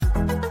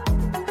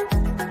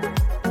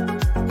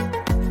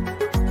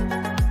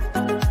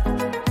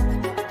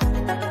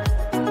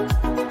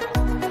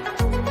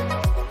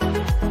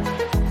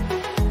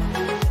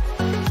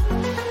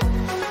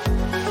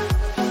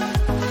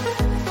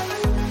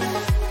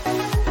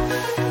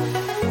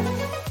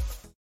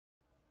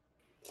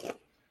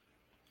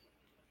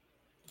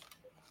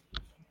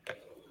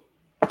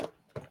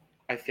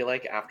feel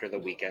like after the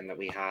weekend that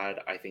we had,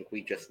 I think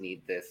we just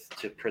need this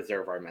to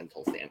preserve our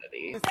mental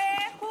sanity.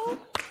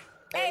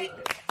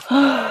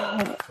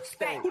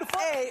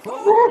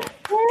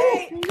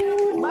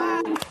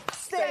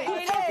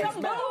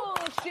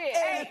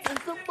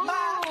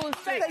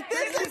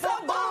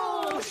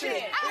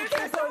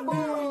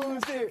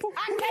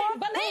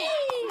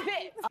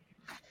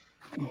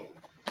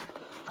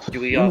 Do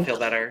we all feel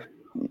better?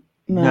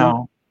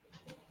 No.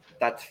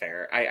 That's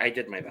fair. I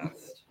did my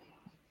best.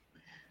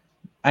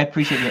 I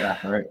appreciate your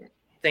effort.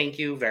 Thank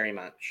you very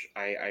much.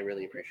 I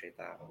really appreciate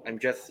that. I'm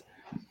just...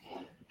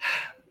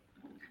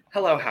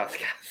 Hello, house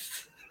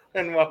guests,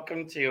 and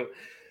welcome to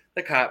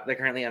the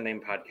currently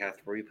unnamed podcast,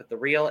 where we put the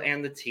real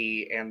and the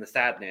tea and the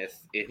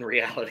sadness in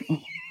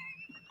reality.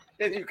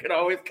 And you can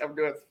always come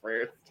to us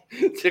first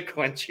to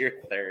quench your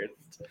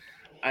thirst.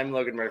 I'm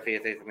Logan Murphy.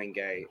 I say something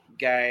gay.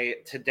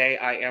 Today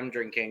I am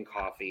drinking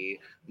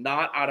coffee,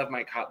 not out of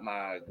my cup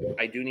mug.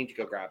 I do need to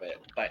go grab it,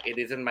 but it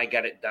is in my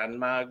Get It Done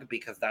mug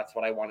because that's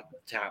what I want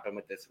to happen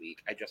with this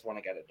week. I just want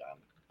to get it done.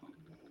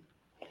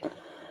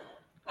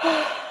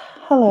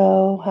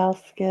 Hello,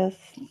 house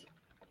guests.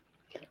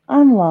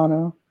 I'm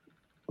Lana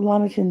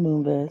Chin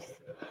Moonves.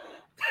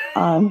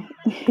 I'm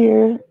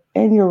here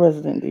and your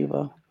resident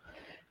diva.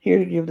 Here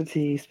to give the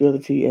tea, spill the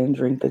tea, and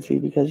drink the tea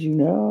because you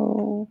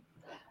know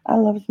I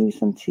love me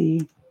some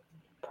tea.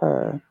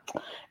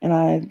 And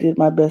I did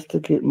my best to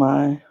get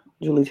my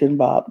Julie Chin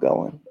Bob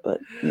going,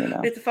 but you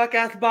know. It's a fuck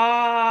ass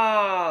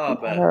Bob!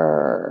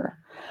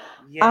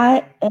 Yeah.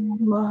 I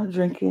am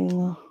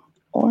drinking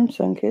Orange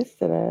Sunkiss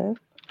today.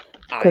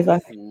 I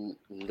was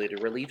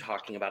literally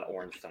talking about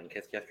Orange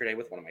Sunkiss yesterday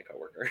with one of my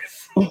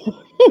coworkers.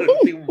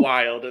 The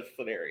wildest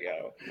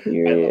scenario.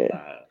 Period. I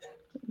love that.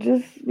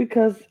 Just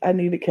because I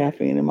needed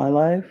caffeine in my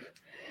life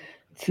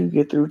to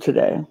get through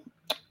today.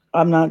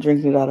 I'm not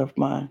drinking it out of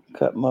my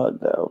cup mug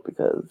though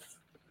because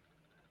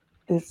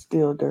it's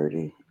still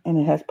dirty and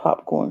it has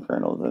popcorn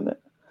kernels in it.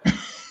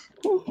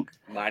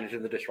 Mine is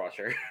in the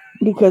dishwasher.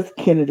 Because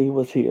Kennedy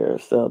was here,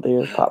 so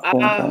there's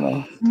popcorn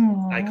kernels.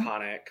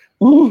 Iconic.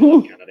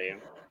 Kennedy.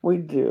 We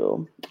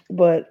do,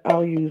 but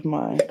I'll use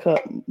my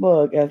cup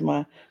mug as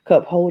my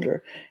cup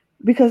holder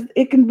because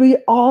it can be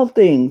all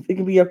things. It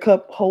can be a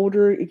cup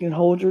holder. It can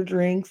hold your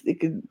drinks. You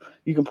can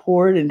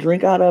pour it and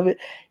drink out of it.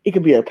 It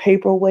could be a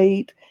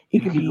paperweight.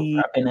 It could be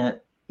in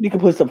it. You can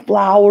put some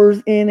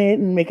flowers in it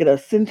and make it a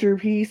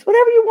centerpiece.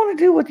 Whatever you want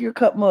to do with your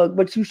cup mug,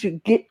 but you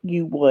should get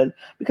you one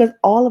because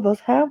all of us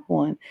have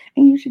one,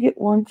 and you should get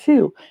one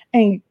too.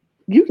 And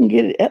you can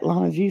get it at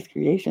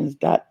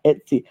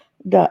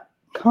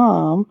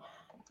lanagcreations.etsy.com.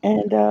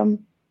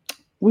 And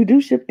we do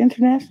ship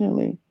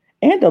internationally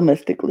and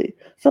domestically.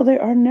 So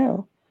there are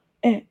no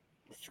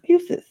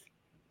excuses.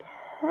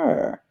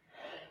 And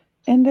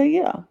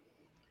yeah,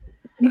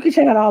 you can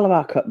check out all of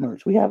our cup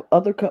merch. We have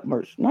other cup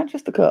merch, not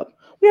just the cup.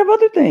 We have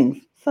other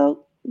things.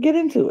 So get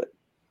into it.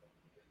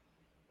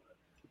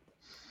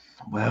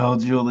 Well,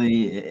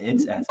 Julie,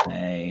 it's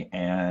Esme,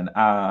 and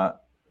I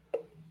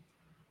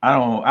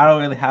don't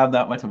really have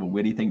that much of a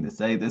witty thing to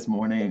say this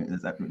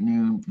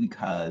afternoon,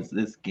 because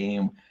this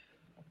game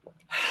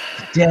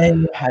today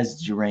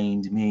has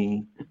drained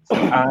me. So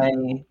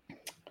I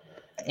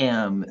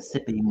am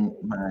sipping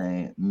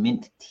my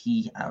mint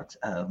tea out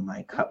of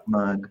my cup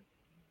mug,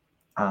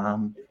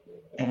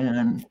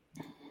 and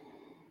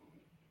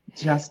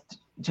just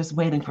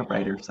waiting for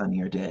brighter,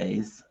 sunnier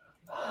days.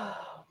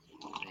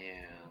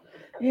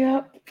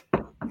 Yeah.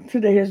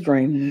 Today has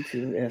drained me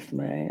too,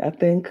 Esme. I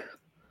think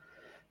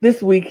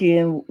this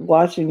weekend,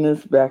 watching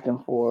this back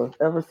and forth,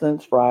 ever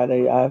since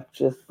Friday, I've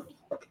just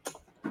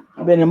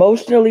been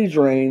emotionally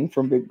drained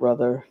from Big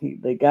Brother.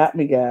 They got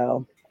me,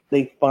 gal.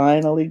 They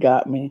finally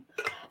got me.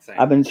 Same.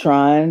 I've been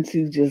trying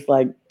to just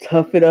like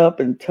tough it up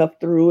and tough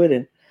through it.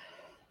 And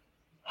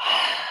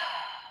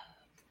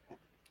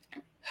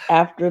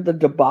after the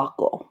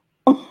debacle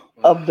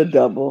of the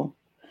double,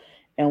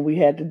 and we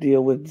had to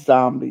deal with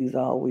zombies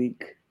all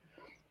week,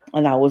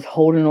 and I was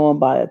holding on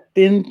by a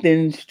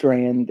thin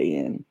strand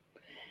then.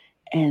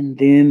 And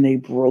then they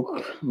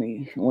broke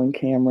me when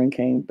Cameron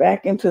came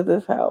back into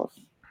this house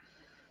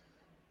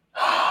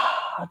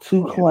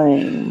to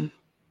claim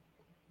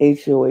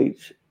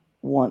HOH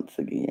once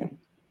again.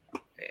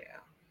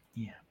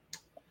 Yeah.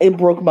 It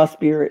broke my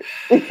spirit.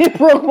 It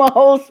broke my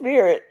whole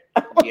spirit.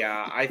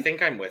 Yeah, I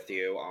think I'm with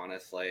you,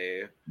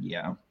 honestly.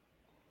 Yeah.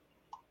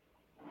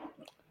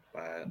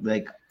 But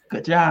like,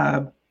 good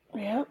job.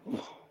 Yep.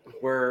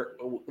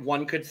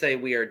 One could say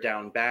we are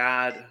down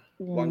bad.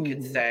 One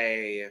could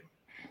say,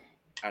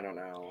 I don't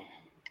know,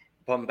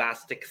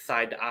 bombastic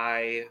side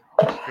eye,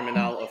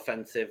 criminal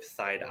offensive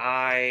side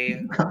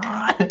eye.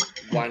 God.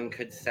 One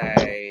could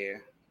say,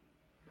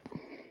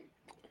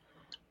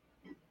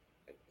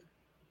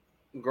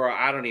 girl,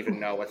 I don't even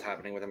know what's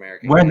happening with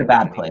America. We're in the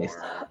bad place.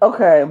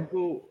 Okay.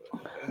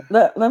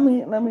 Let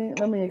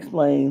me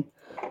explain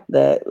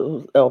that.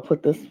 I'll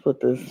put this.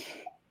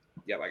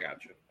 Yep, I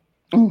got you.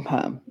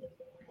 Okay.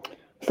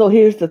 So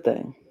here's the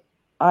thing.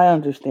 I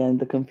understand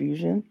the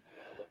confusion.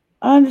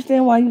 I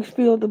understand why you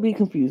feel to be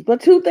confused.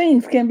 But two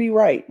things can be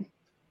right.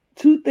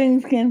 Two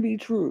things can be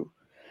true.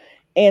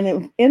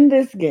 And in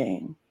this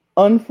game,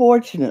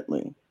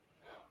 unfortunately,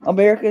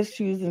 America is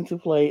choosing to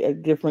play a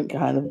different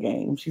kind of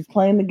game. She's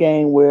playing the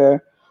game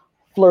where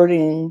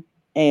flirting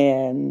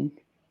and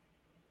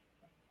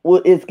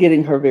well, it's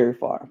getting her very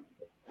far.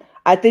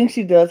 I think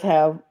she does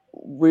have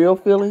real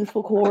feelings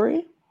for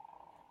Corey,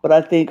 but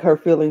I think her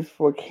feelings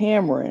for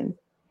Cameron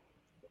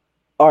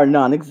are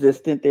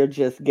non-existent. They're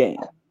just game.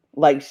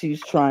 Like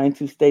she's trying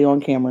to stay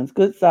on Cameron's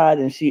good side,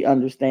 and she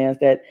understands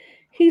that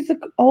he's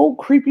an old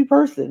creepy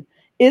person.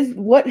 Is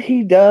what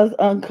he does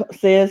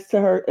says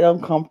to her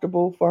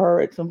uncomfortable for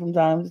her at some from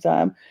time to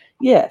time?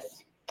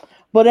 Yes,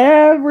 but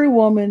every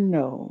woman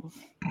knows.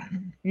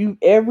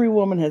 Every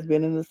woman has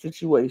been in a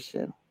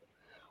situation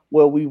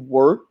where we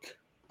worked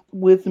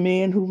with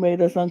men who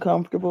made us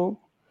uncomfortable.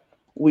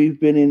 We've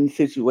been in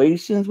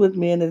situations with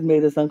men that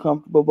made us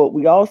uncomfortable, but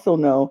we also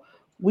know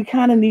we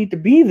kind of need to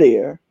be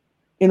there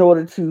in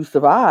order to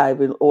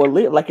survive or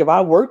live. Like if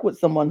I work with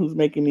someone who's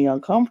making me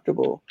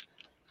uncomfortable,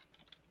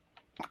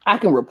 I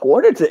can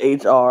report it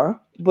to HR,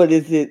 but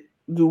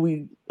do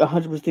we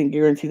 100%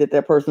 guarantee that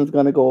that person is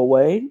going to go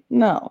away?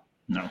 No.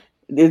 No.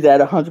 Is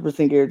that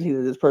 100% guarantee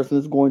that this person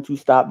is going to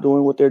stop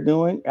doing what they're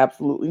doing?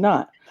 Absolutely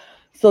not.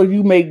 So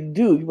you make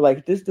do. You're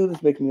like, this dude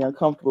is making me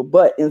uncomfortable.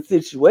 But in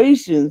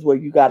situations where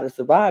you got to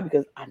survive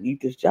because I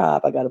need this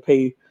job, I got to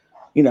pay,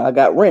 I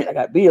got rent, I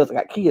got bills, I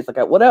got kids, I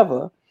got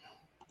whatever.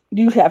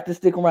 You have to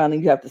stick around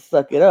and you have to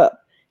suck it up.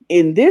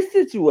 In this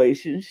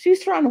situation,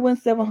 she's trying to win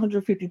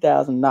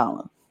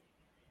 $750,000.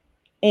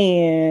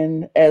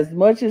 And as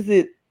much as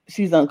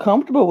she's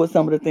uncomfortable with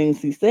some of the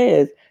things he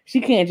says,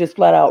 she can't just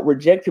flat out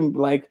reject him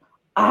like,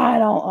 I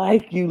don't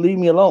like you, leave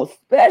me alone,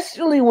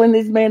 especially when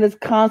this man is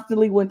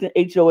constantly went to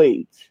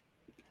HOH.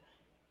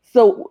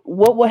 So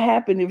what would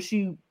happen if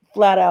she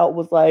flat out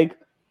was like,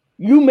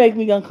 you make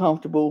me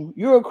uncomfortable,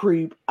 you're a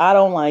creep, I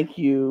don't like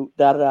you,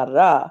 da da da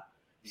da.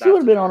 She would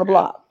have been on the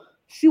block.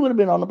 She would have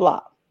been on the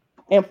block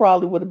and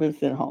probably would have been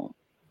sent home.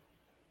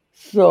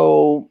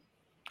 So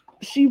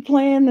she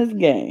playing this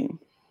game.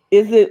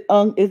 Is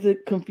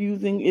it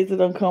confusing? Is it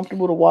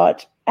uncomfortable to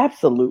watch?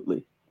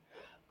 Absolutely.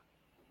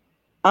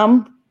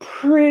 I'm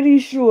pretty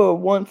sure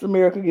once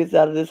America gets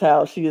out of this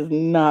house, she is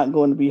not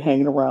going to be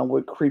hanging around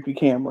with creepy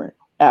Cameron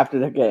after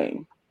the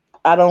game.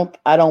 I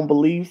don't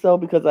believe so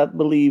because I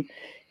believe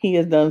he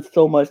has done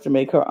so much to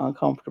make her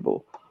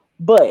uncomfortable.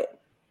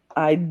 But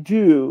I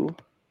do.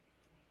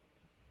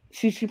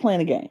 She's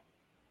playing a game.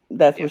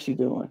 That's what she's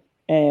doing.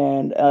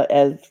 And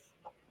as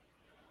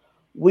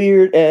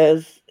weird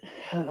as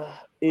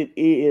it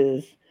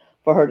is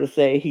for her to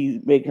say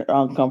he's making her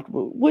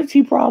uncomfortable, which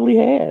he probably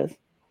has.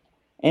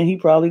 And he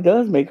probably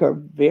does make her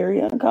very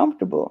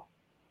uncomfortable.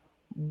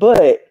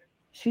 But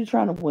she's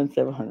trying to win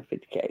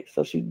 $750K.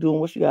 So she's doing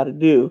what she got to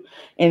do.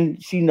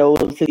 And she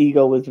knows his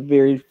ego is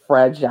very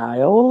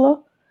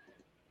fragile.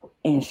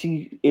 And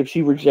if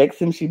she rejects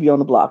him, she'd be on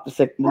the block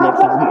the next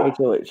time he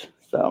HOH.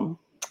 So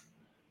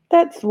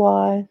that's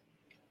why.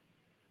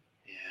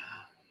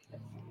 Yeah.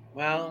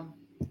 Well,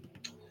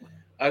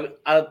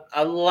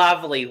 a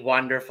lovely,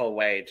 wonderful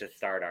way to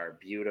start our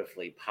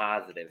beautifully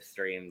positive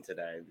stream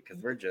today because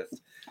we're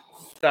just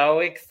so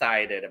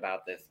excited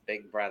about this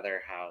Big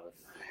Brother house.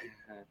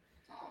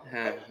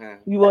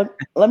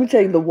 Let me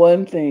tell you the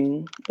one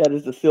thing that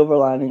is the silver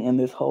lining in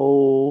this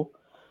whole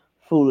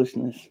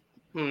foolishness.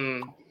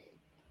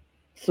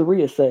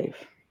 Cirie is safe.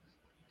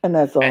 And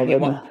that's all that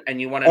matters.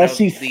 And you want to know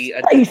she's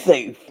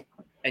safe.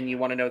 And you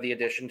want to know the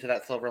addition to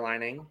that silver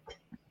lining?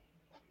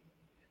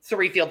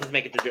 Cirie Field has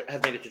made it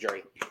to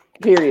jury.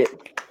 Period.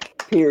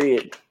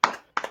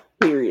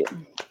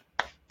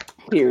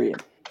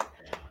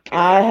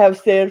 I have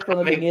said from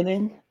the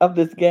beginning of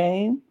this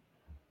game,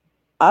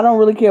 I don't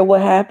really care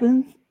what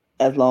happens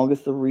as long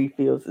as Cirie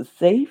Fields is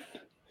safe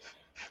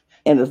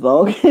and as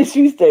long as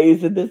she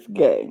stays in this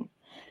game.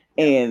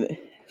 And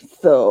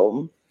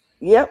so,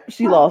 yep,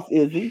 she lost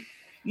Izzy.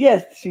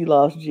 Yes, she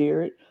lost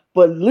Jared.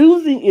 But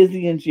losing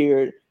Izzy and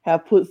Jared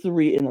have put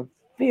Cirie in a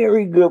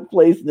very good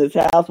place in this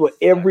house where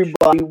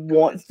everybody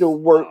wants to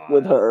work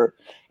with her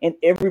and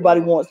everybody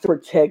wants to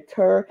protect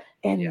her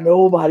and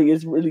nobody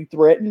is really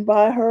threatened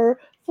by her.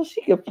 So she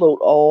can float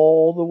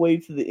all the way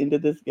to the end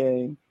of this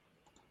game.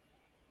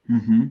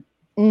 And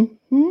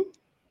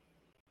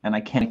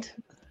I can't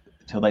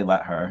till they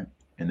let her.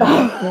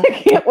 I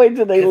can't wait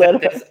till they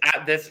let her.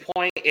 At this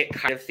point, it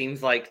kind of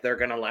seems like they're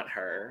going to let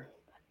her.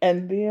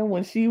 And then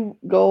when she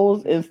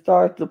goes and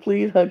starts to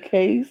plead her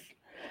case,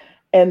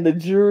 and the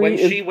jury when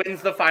she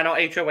wins the final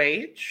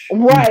HOH,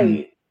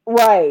 right,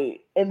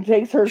 and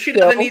takes her. She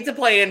doesn't need to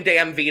play in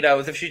damn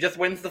vetoes if she just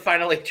wins the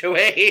final HOH.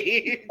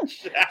 She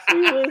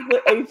wins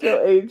the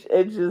HOH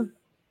and just.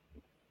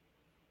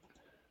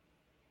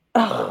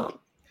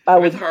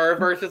 With her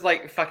versus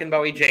like fucking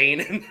Bowie Jane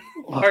in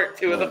part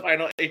 2 of the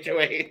final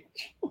HOH.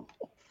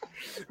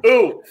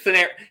 Ooh,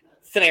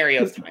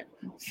 scenarios time.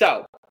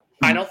 So,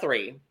 final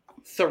 3: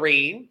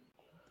 Cirie,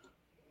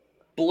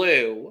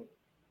 Blue,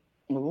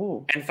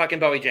 and fucking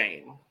Bowie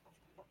Jane.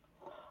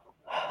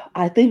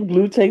 I think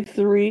Blue takes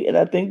 3, and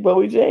I think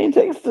Bowie Jane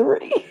takes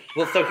 3.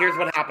 Well, so here's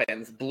what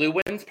happens. Blue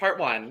wins part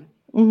 1.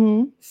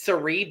 Mm-hmm.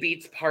 Sari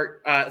beats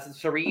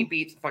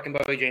fucking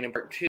Bowie Jane in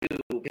part 2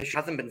 because she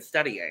hasn't been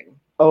studying.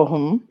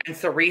 Oh, And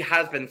Sari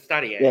has been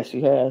studying. yes,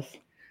 she has.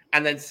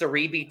 And then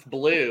Sari beats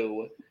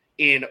Blue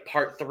in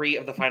part 3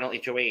 of the final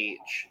HOH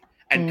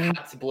and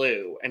cuts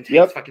Blue and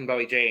takes fucking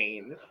Bowie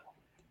Jane.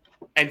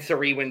 And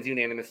Sari wins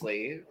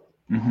unanimously.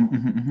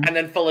 And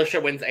then Felicia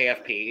wins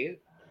AFP.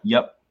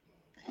 Yep.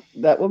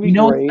 That would be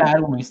great. It's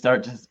bad when we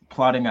start just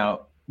plotting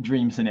out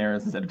dream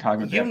scenarios instead of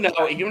talking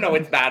about you know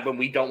it's bad when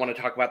we don't want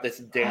to talk about this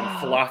damn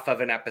fluff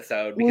of an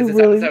episode because this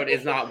episode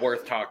is not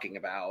worth talking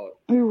about.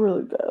 We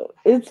really don't.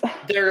 It's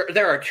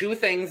there are 2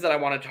 things that I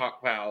want to talk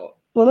about.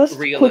 Well, let's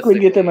quickly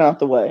get them out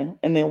the way,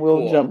 and then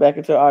we'll jump back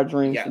into our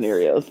dream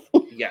scenarios.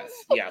 Yes.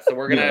 So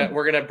we're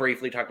gonna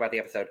briefly talk about the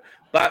episode,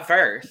 but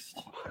first,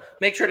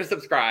 make sure to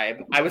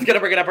subscribe. I was gonna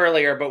bring it up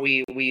earlier, but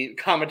we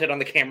commented on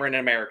the Cameron in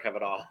America of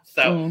it all.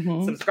 So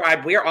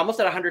subscribe. We are almost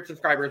at 100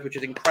 subscribers, which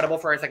is incredible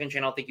for our second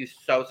channel. Thank you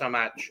so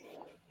much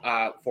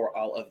for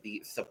all of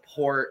the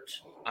support.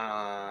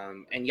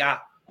 And yeah,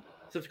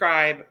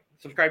 subscribe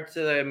to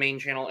the main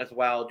channel as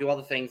well. Do all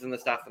the things and the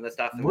stuff and the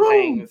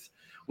things.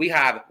 We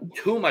have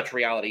too much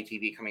reality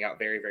TV coming out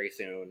very, very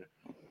soon.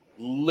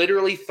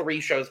 Literally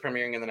 3 shows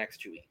premiering in the next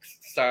 2 weeks.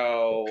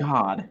 So,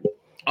 God,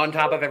 on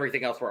top of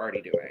everything else we're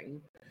already doing.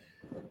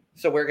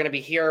 So we're going to be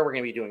here. We're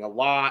going to be doing a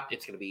lot.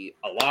 It's going to be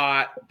a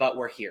lot, but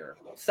we're here.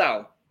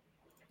 So,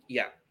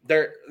 yeah,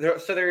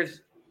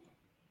 there's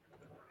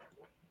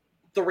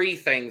 3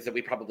 things that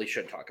we probably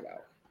should talk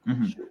about.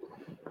 Mm-hmm.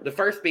 The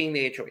first being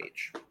the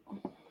HOH,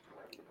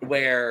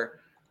 where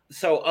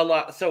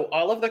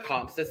all of the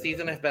comps this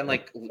season have been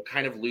like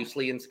kind of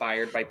loosely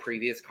inspired by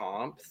previous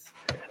comps.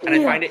 And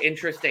I find it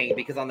interesting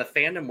because on the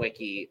fandom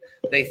wiki,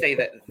 they say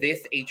that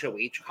this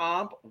HOH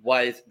comp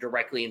was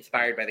directly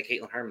inspired by the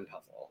Caitlin Harmon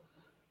puzzle.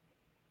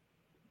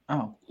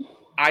 Oh.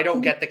 I don't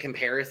get the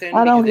comparison.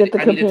 I don't get the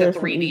comparison. It's a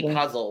 3D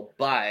puzzle,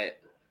 but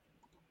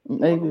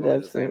maybe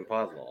that's the same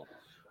puzzle.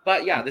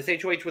 But yeah, this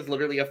HOH was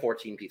literally a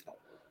 14-piece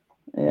puzzle.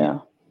 Yeah.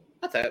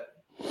 That's it.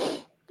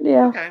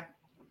 Yeah. Okay.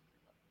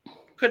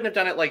 Couldn't have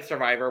done it like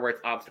Survivor where it's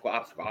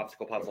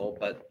obstacle puzzle,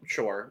 but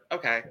sure.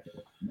 Okay.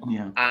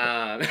 Yeah.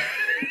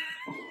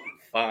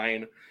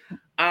 Fine.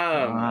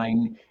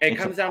 Fine. It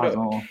comes down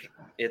to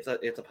it's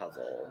a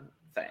puzzle.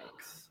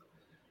 Thanks.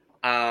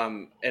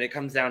 And it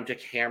comes down to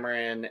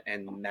Cameron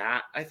and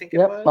Matt, I think it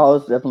was. Oh,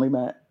 it's definitely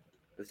Matt.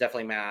 It's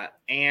definitely Matt.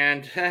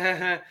 And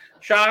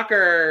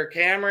shocker,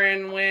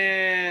 Cameron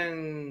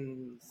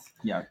wins.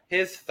 Yeah.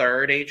 His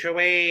 3rd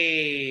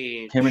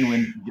HOH. Cameron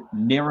wins,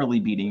 narrowly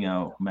beating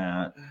out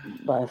Matt.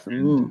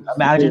 Imagine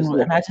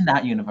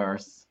that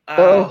universe.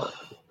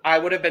 I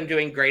would have been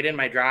doing great in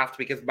my draft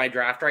because my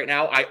draft right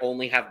now, I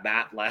only have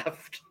Matt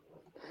left.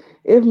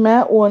 If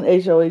Matt won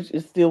HOH,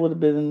 it still would have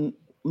been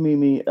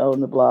Mimi on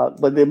the block,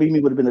 but then Mimi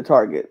would have been the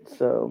target.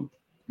 So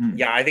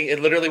yeah, I think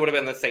it literally would have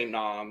been the same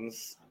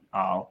noms.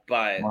 Oh,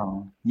 but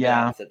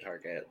yeah, it's a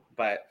target.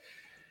 But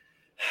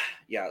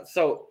yeah,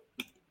 so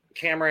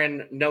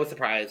Cameron, no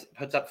surprise,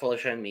 puts up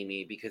Felicia and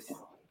Mimi because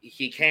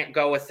he can't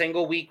go a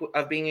single week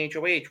of being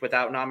HOH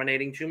without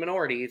nominating 2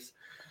 minorities.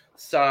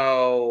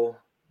 So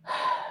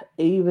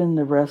even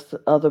the rest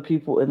of other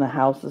people in the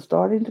house is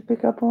starting to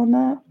pick up on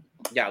that.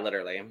 Yeah,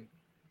 literally.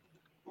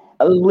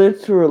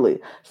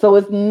 So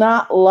it's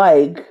not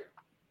like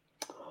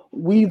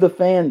we, the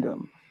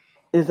fandom,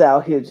 is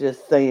out here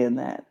just saying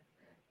that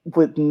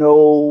with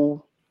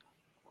no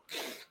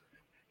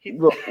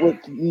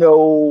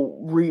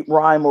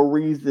rhyme or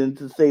reason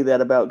to say that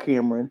about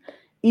Cameron.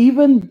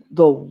 Even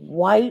the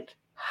White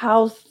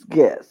House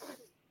guests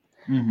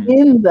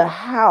in the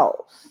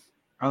house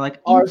are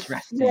like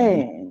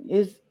saying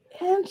it's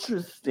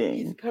interesting.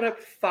 He's put up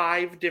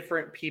 5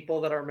 different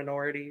people that are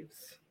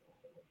minorities.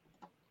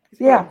 He's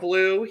put up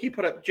Blue, he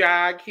put up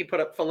Jag, he put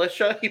up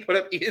Felicia, he put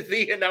up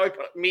Izzy, and now he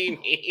put up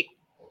Mimi.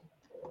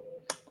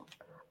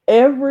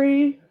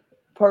 Every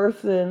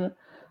person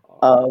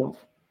of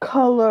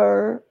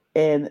color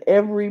and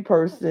every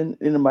person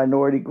in a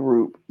minority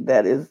group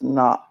that is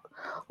not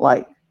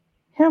like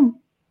him.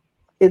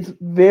 It's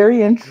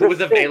very interesting. Who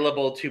was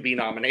available to be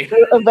nominated.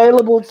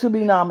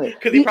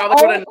 Because he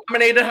probably would have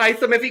nominated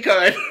Heisem if he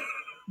could.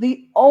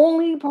 The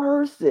only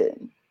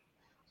person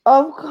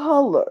of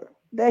color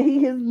that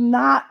he has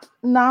not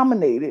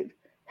nominated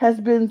has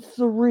been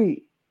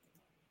Sari.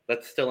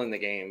 That's still in the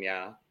game,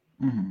 yeah.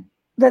 Mm-hmm.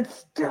 That's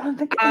still in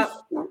the game.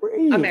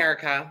 Sari.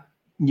 America.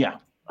 Yeah.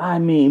 I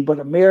mean, but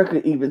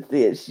America even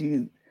said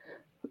she's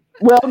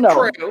no.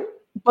 True.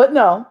 But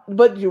no,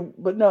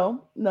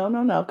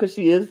 because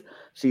she is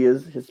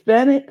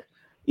Hispanic,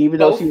 even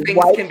Both though she's things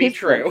white. Can be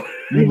true.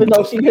 Even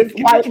though she is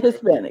white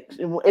Hispanic,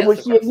 and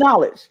which she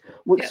acknowledged,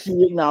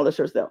 she acknowledged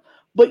herself.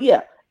 But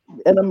yeah,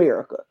 in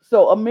America,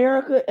 so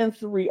America and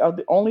Sari are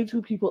the only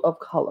 2 people of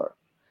color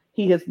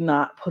he has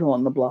not put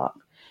on the block,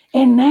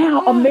 and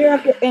now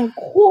America and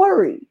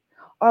Corey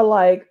are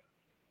like,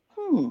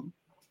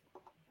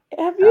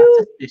 have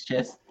you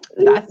suspicious?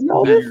 That's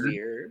noticed?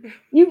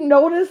 You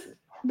notice,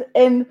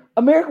 and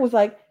America was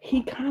like,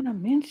 he kind of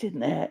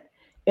mentioned that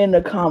in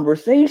a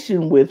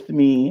conversation with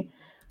me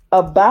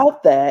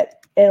about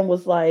that, and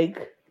was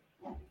like,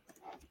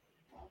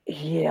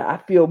 yeah, I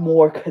feel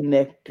more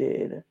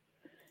connected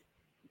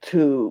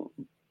to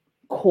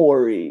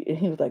Corey. And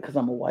he was like, because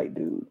I'm a white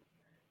dude.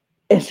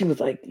 And she was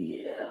like,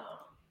 yeah,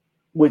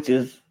 which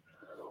is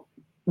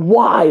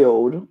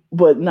wild,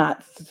 but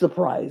not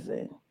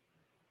surprising.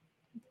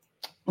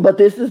 But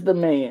this is the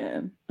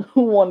man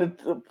who wanted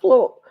to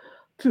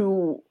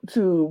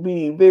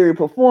be very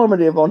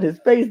performative on his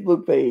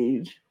Facebook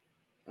page.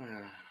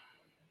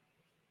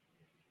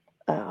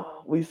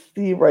 Oh, we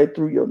see right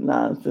through your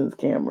nonsense,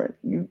 Cameron.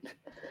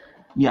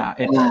 Yeah,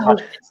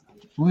 it's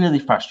really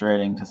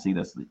frustrating to see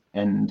this,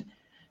 and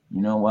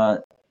you know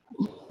what?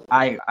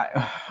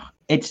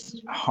 It's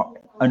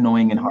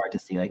annoying and hard to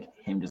see like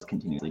him just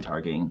continuously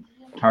targeting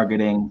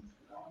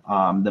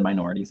the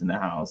minorities in the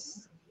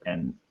house,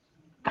 and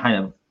kind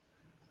of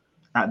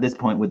at this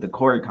point with the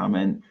Corey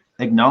comment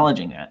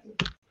acknowledging it.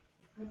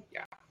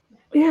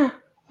 Yeah.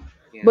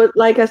 But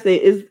like I say,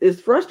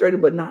 it's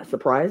frustrating, but not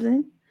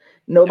surprising.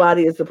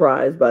 Nobody is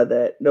surprised by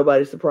that.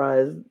 Nobody's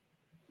surprised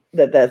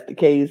that that's the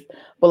case.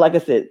 But like I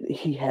said,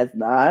 he has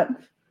not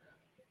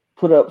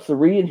put up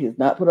Sari and he's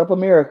not put up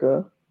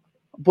America.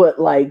 But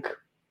like,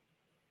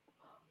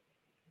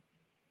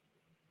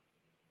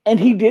 and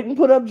he didn't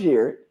put up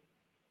Jared.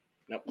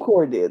 Nope.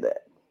 Corey did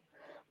that.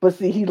 But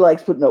see, he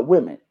likes putting up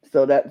women.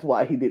 So that's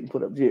why he didn't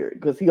put up Jared,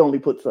 because he only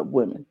puts up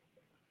women.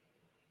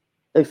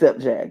 Except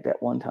Jag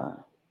that one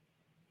time.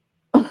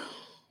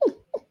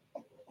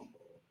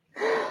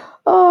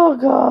 Oh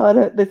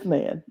God, this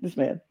man.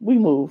 We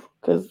move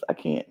because I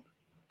can't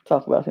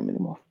talk about him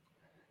anymore.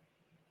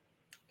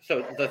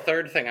 So the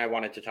third thing I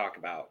wanted to talk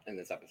about in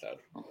this episode: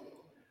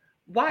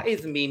 why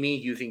is Mimi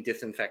using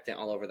disinfectant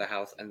all over the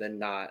house and then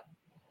not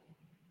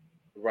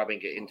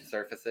rubbing it into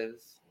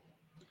surfaces?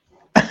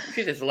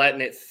 She's just letting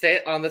it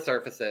sit on the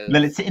surfaces.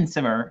 Let it sit and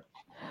simmer.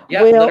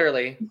 Yeah, well,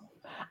 literally.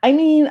 I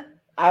mean,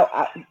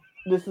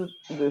 this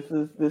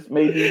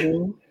may be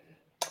me.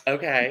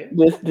 Okay.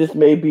 This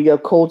may be a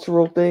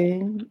cultural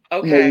thing.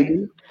 Okay.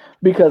 Maybe.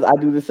 Because I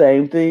do the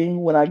same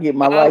thing when I get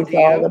my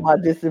Lysol and my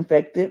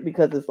disinfectant,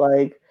 because it's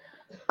like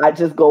I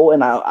just go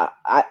and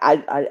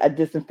I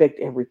disinfect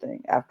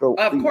everything after.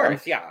 Of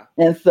course, yeah.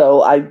 And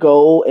so I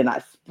go and I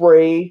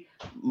spray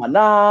my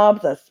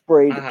knobs, I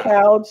spray the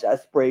couch, I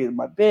spray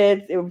my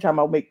beds. Every time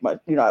I make my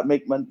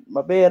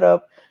bed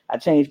up, I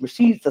change my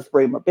sheets, I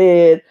spray my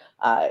bed.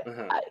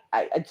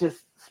 I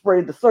just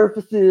spray the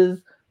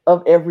surfaces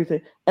of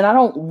everything, and I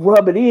don't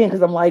rub it in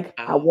because I'm like,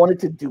 I want it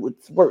to do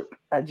its work.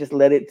 I just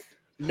let it.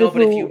 No,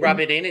 but if you rub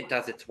it in, it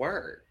does its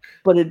work.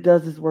 But it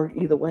does its work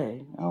either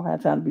way. I don't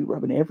have time to be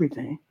rubbing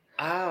everything.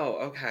 Oh,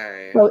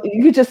 okay. So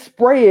you could just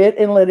spray it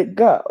and let it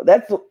go.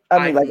 That's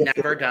I've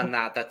never done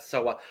that. That's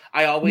so.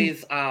 I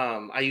always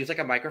I use like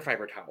a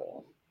microfiber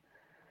towel,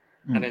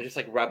 and I just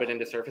like rub it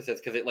into surfaces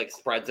because it like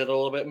spreads it a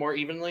little bit more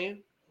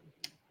evenly.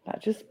 I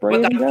just spray.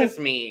 But that's just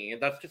me.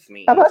 That's just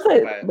me. I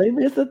say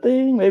maybe it's a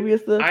thing. Maybe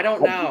it's I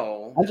don't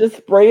know. I just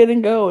spray it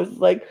and go. It's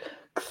like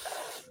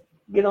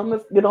get on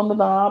the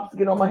knobs,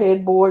 get on my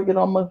headboard, get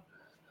on my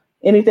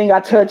anything I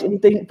touch,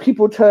 anything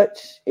people touch,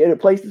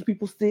 places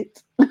people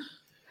sit.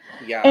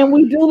 Yeah. And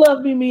we do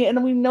love Mimi,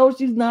 and we know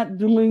she's not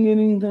doing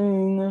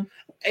anything.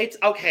 It's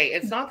okay.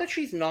 It's not that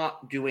she's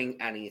not doing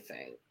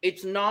anything.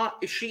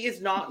 She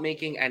is not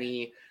making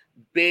any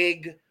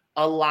big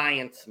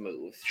alliance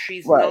moves.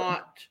 She's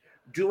not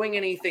doing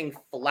anything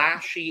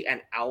flashy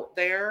and out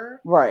there.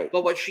 Right.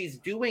 But what she's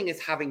doing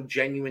is having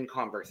genuine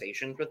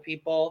conversations with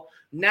people.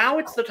 Now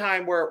it's the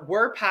time where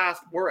we're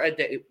at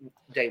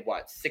day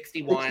what?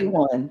 61?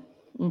 61.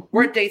 Mm-hmm.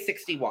 We're at day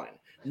 61.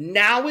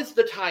 Now is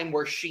the time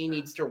where she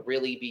needs to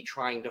really be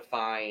trying to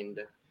find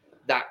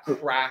that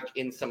crack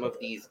in some of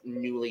these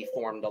newly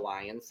formed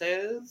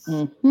alliances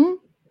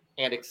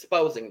and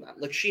exposing them.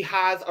 Like, she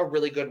has a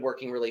really good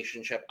working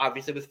relationship,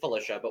 obviously with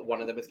Felicia, but one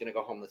of them is going to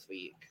go home this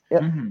week.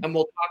 Yep. And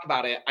we'll talk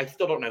about it. I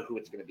still don't know who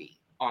it's going to be,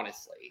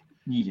 honestly.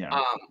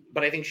 Yeah.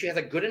 But I think she has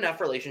a good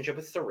enough relationship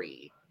with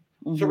Sari.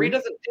 Sari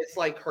doesn't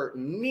dislike her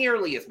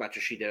nearly as much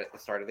as she did at the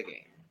start of the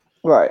game.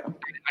 Right.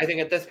 I think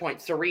at this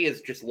point, Sari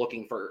is just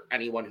looking for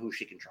anyone who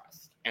she can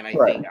trust. And I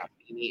think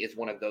Mimi is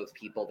one of those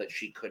people that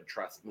she could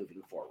trust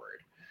moving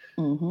forward.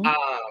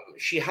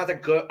 She has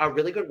a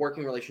really good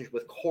working relationship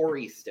with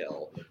Corey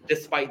still,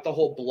 despite the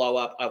whole blow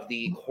up of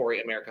the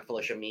Corey America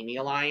Felicia Mimi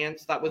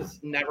alliance. That was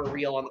never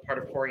real on the part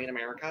of Corey and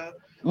America.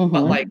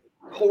 But like,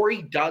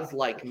 Corey does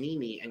like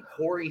Mimi, and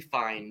Corey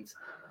finds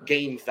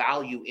gain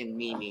value in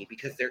Mimi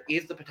because there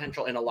is the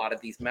potential in a lot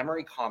of these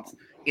memory comps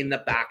in the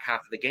back half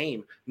of the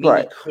game.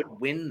 Mimi could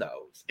win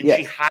those, and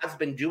she has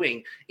been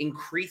doing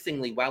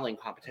increasingly well in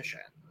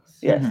competitions.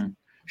 Yes.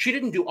 She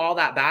didn't do all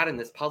that bad in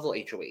this puzzle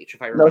HOH,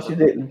 if I remember. No, she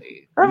didn't.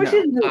 I mean,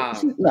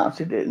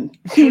 she didn't.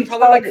 She was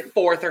probably like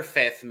 4th or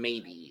 5th,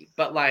 maybe.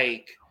 But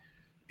like,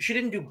 she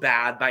didn't do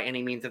bad by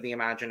any means of the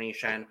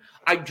imagination.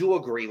 I do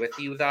agree with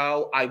you,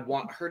 though. I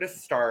want her to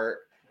start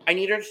I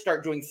need her to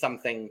start doing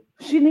something.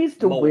 She needs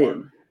to more.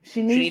 win.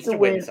 She needs to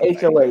win something.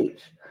 HOH.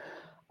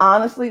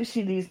 Honestly,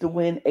 she needs to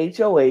win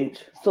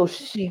HOH so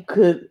she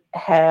could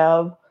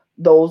have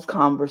those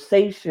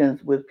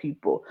conversations with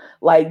people.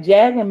 Like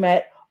Jag and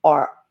Matt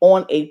are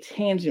on a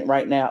tangent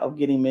right now of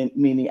getting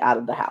Mimi out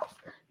of the house.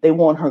 They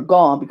want her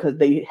gone because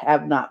they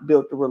have not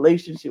built a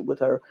relationship with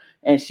her,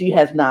 and she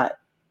has not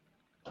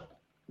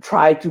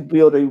tried to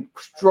build a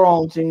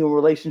strong, genuine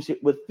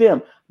relationship with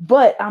them.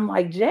 But I'm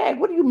like, Jag,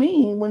 what do you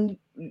mean when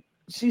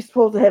she's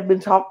supposed to have been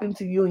talking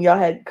to you and y'all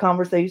had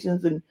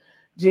conversations and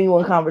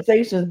genuine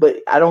conversations, but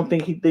I don't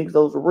think he thinks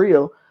those are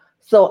real.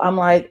 So I'm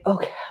like,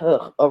 okay,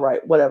 all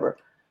right, whatever.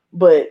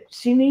 But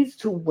she needs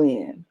to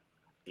win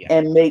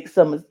and make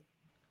some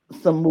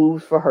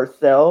moves for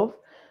herself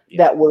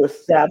that will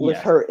establish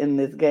her in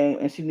this game,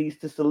 and she needs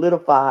to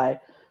solidify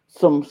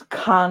some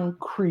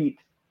concrete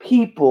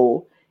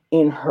people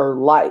in her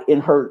life, in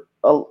her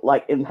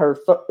in her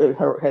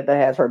that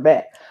has her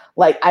back.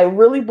 Like I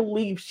really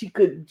believe she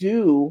could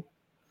do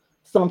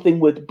something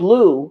with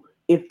Blue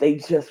if they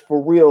just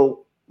for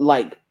real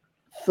like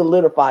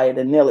solidify it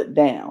and nail it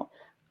down.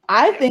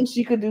 I think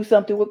she could do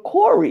something with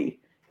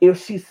Corey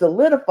if she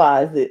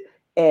solidifies it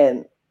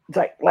and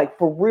like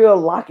for real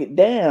lock it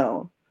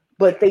down.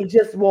 But they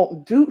just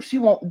won't do. She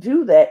won't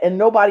do that, and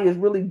nobody is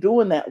really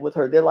doing that with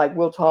her. They're like,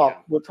 we'll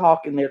talk,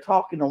 and they're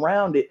talking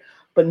around it,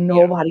 but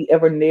nobody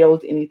ever nails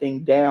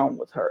anything down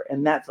with her,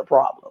 and that's a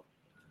problem.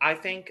 I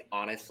think,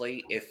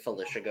 honestly, if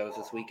Felicia goes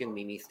this week and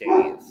Mimi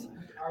stays,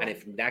 and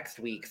if next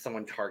week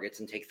someone targets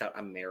and takes out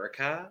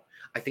America,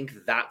 I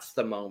think that's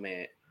the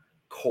moment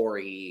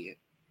Corey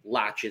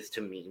latches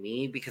to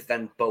Mimi, because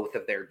then both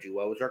of their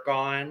duos are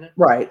gone.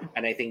 Right.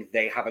 And I think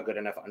they have a good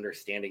enough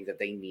understanding that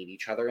they need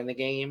each other in the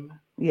game.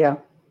 Yeah.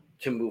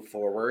 To move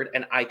forward.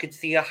 And I could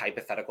see a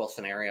hypothetical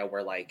scenario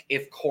where, like,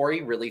 if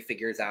Corey really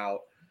figures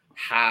out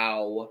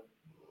how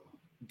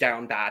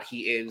down bad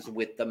he is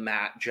with the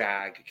Matt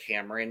Jag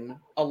Cameron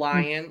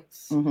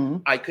alliance,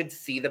 I could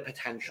see the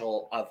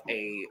potential of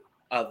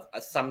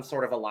some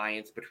sort of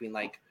alliance between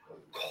like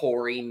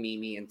Corey,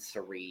 Mimi, and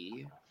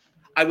Cirie.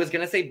 I was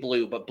gonna say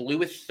Blue, but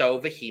Blue is so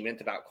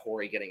vehement about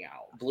Corey getting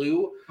out.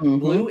 Blue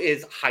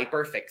is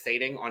hyper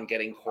fixating on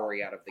getting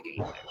Corey out of the game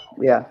now.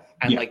 Yeah.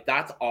 And like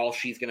that's all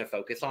she's gonna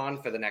focus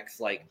on for the next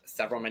like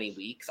several many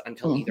weeks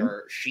until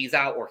either she's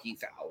out or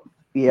he's out.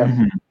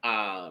 Yeah.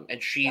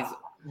 And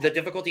the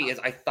difficulty is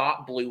I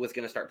thought Blue was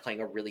gonna start playing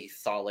a really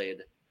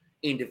solid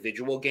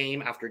individual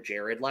game after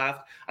Jared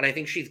left, and I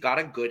think she's got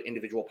a good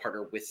individual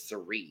partner with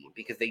Cirie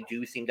because they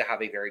do seem to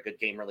have a very good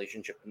game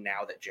relationship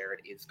now that Jared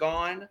is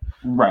gone.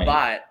 Right.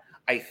 But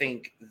I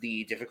think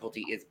the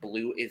difficulty is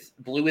Blue is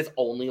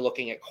only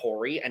looking at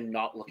Corey and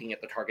not looking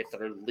at the targets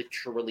that are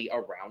literally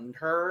around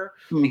her,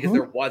 because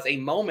there was a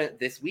moment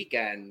this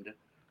weekend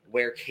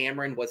where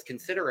Cameron was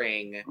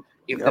considering,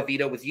 if the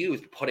veto was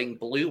used, putting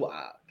Blue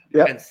up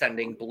and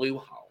sending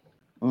Blue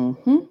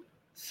home.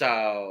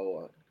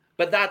 So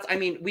but that's, I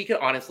mean, we could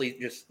honestly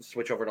just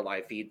switch over to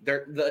live feed.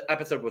 The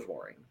episode was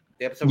boring.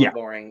 The episode was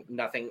boring.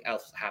 Nothing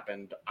else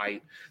happened.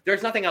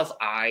 There's nothing else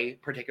I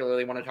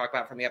particularly want to talk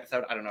about from the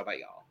episode. I don't know about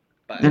y'all.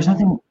 But there's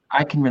nothing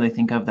I can really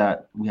think of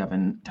that we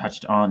haven't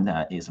touched on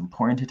that is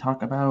important to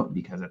talk about,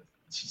 because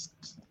it's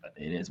just,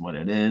 it is what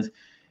it is.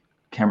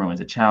 Cameron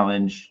wins a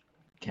challenge.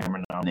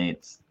 Cameron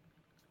nominates.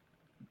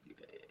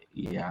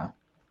 Yeah.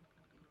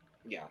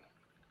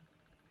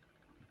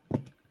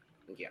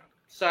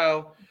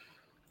 So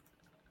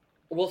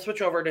we'll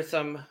switch over to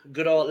some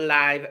good old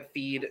live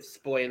feed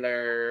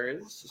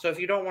spoilers. So if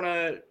you don't want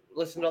to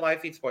listen to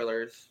live feed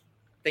spoilers,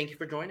 thank you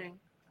for joining.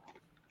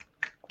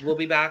 We'll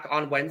be back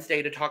on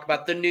Wednesday to talk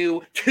about the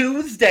new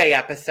Tuesday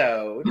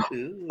episode.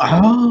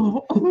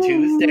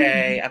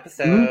 Tuesday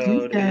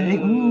episode.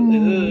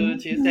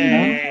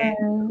 Tuesday.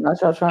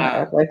 Not y'all trying to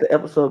act like the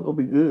episode will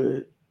be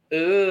good.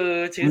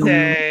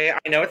 Tuesday.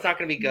 I know it's not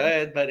going to be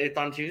good, but it's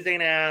on Tuesday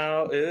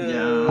now.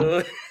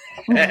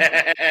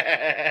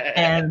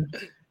 And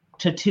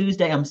to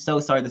Tuesday, I'm so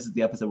sorry this is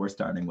the episode we're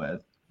starting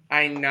with.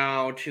 I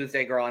know,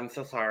 Tuesday girl, I'm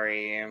so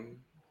sorry.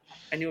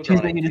 I knew a girl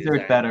Tuesday, you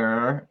deserve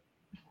better.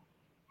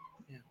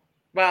 Yeah.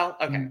 Well,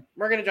 okay.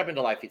 We're going to jump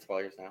into live feed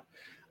spoilers now.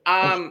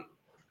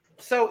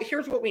 So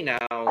here's what we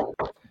know.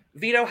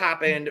 Veto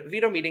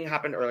meeting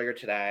happened earlier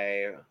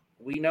today.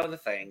 We know the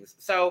things.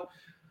 So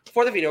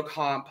for the veto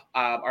comp,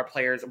 our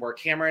players were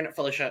Cameron,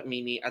 Felicia,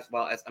 Mimi, as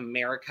well as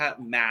America,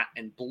 Matt,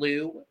 and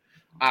Blue.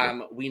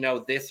 We know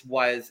this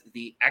was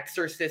the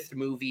Exorcist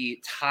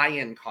movie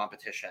tie-in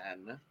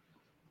competition.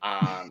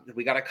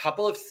 We got a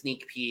couple of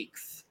sneak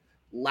peeks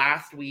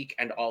last week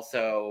and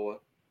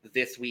also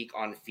this week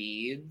on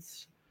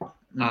feeds.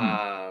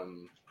 I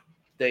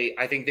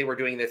think they were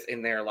doing this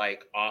in their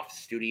like off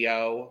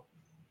studio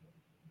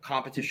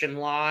competition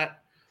lot.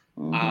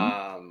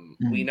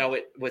 We know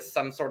it was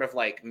some sort of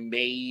like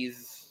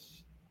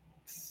maze,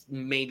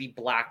 maybe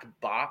black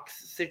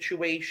box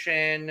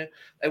situation.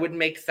 It would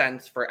make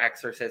sense for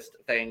Exorcist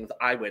things.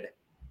 I would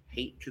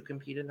hate to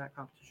compete in that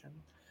competition.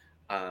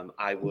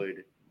 I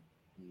would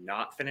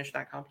not finish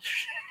that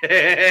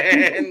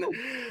competition.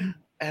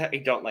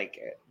 I don't like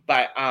it.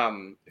 But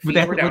Would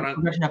feeds were down on.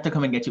 production have to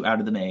come and get you out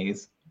of the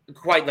maze?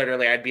 Quite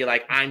literally, I'd be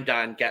like, I'm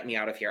done. Get me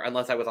out of here.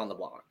 Unless I was on the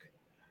block.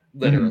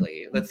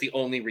 Literally, that's the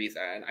only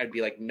reason. I'd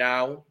be like,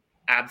 no,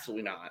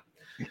 absolutely not.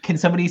 Can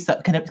somebody?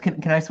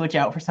 Can I switch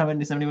out for someone?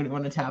 Does somebody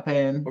want to tap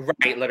in?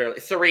 Right, literally.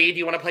 Sari, do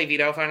you want to play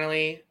veto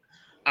finally?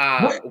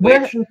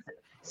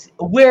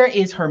 Where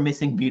is her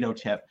missing veto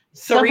chip?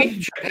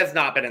 Sari's chip has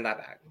not been in that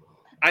bag.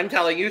 I'm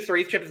telling you,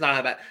 Sari's chip is not in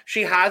that bag.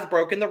 She has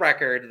broken the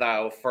record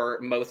though for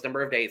most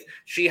number of days.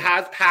 She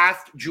has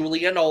passed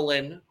Julia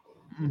Nolan.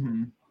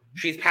 Mm-hmm.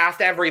 She's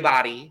passed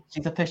everybody.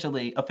 She's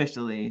officially.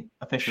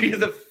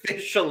 She's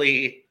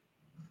officially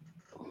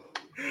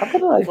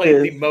like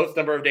played the most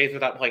number of days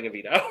without playing a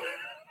veto.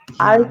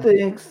 I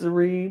think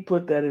Sari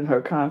put that in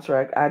her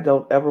contract. I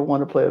don't ever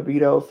want to play a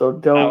veto, so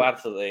don't. Oh,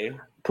 absolutely.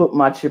 Put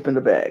my chip in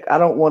the bag. I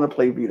don't want to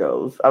play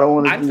vetoes. I don't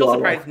want to. I'm still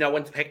surprised no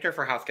one's picked her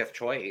for House Guest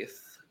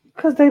Choice.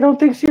 Because they don't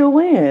think she'll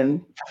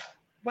win.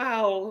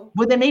 Well,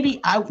 then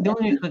maybe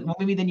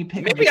maybe then you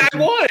pick. Maybe I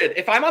would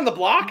if I'm on the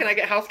block and I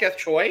get House Guest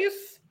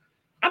Choice.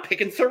 I'm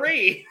picking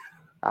Sari.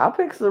 I'll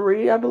pick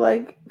Sari. I'd be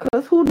like,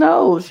 because who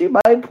knows? She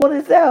might put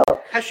us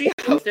out. Has she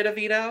hosted a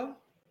veto?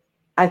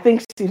 I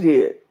think she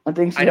did. I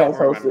think she has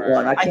hosted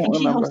one. I think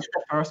she hosted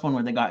the first one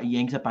where they got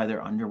yanked up by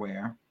their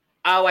underwear.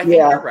 Oh, I think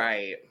you're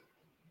right.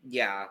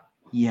 Yeah.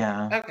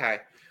 Yeah. Okay.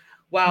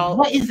 Well,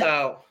 what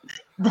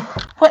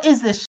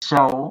is this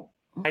show?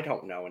 I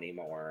don't know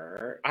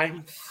anymore. I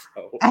think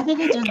I'm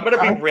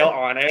gonna be real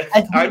honest.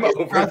 I'm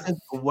over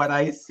what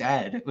I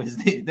said was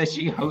that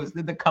she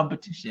hosted the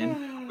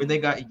competition where they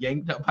got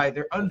yanked up by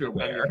their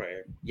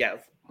underwear. Yes.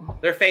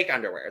 They're fake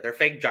underwear. They're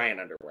fake giant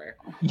underwear.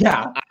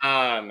 Yeah.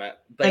 But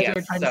they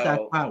were trying to stack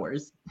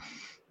flowers.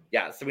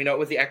 Yeah, so we know it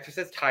was the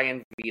Exorcist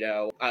tie-in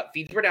veto.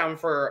 Feeds were down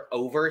for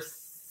over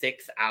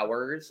 6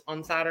 hours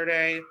on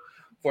Saturday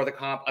for the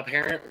comp.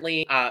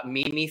 Apparently,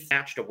 Mimi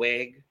snatched a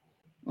wig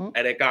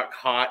and it got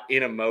caught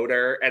in a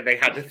motor and they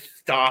had to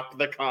stop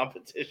the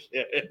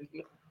competition.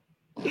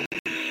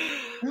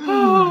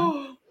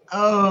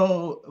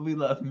 Oh, we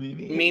love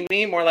Mimi.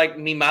 Mimi, more like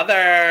me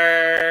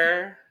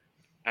mother.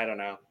 I don't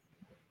know.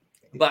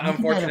 But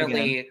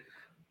unfortunately,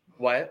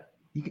 what?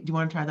 Do you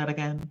want to try that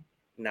again?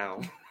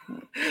 No.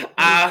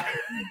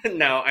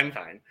 No, I'm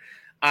fine.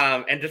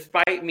 And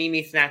despite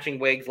Mimi snatching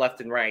wigs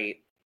left and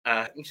right,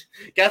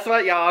 guess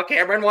what, y'all?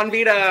 Cameron won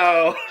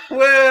veto.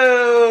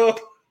 Woo!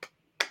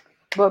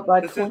 But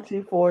by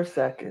 24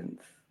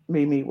 seconds,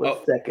 Mimi was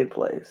second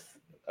place.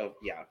 Oh,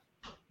 yeah.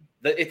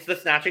 It's the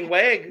snatching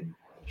wig.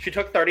 She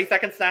took 30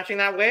 seconds snatching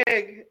that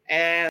wig.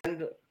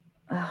 And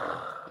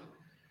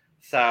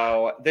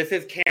so this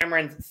is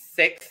Cameron's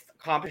 6th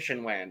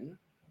competition win.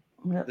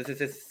 Yep. This is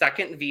his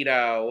 2nd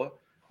veto.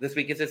 This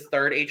week is his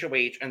 3rd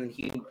HOH, and then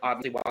he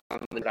obviously won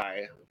the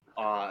guy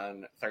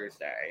on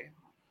Thursday.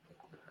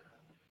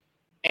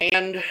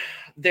 And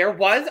there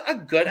was a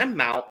good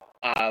amount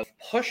of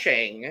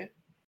pushing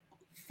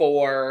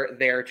for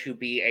there to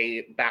be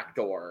a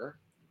backdoor.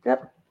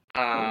 Yep.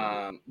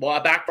 Well,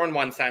 a backdoor in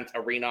one sense, a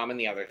renom in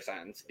the other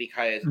sense,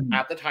 because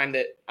at the time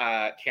that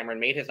Cameron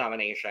made his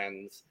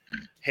nominations,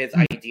 his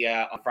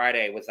idea on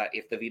Friday was that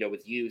if the veto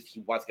was used, he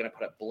was going to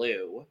put up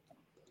blue.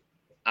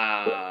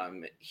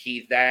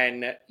 He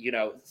then,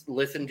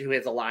 listened to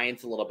his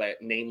alliance a little bit,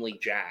 namely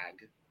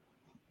Jag,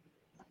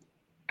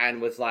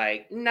 and was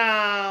like,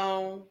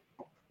 no,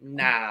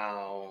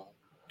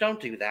 don't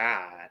do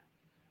that.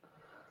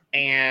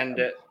 And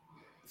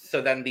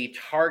so then the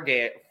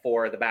target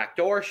for the back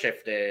door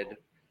shifted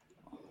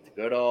to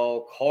good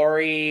old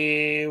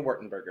Corey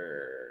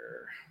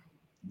Wurtenberger.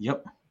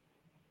 Yep.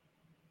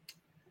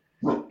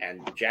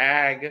 And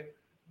Jag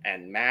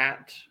and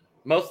Matt,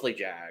 mostly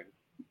Jag,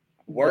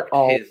 worked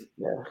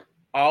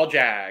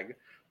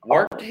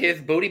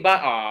his booty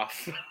butt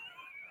off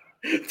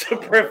to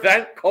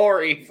prevent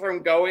Corey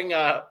from going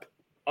up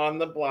on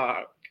the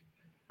block.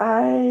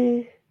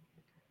 I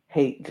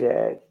hate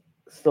Jag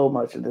so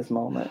much in this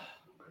moment.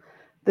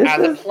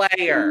 As a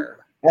player.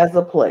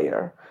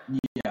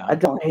 Yeah. I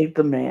don't hate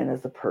the man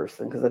as a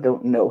person because I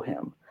don't know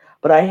him.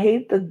 But I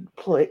hate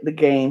the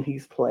game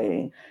he's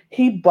playing.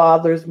 He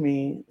bothers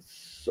me.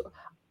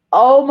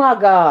 Oh my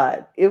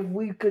God. If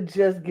we could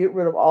just get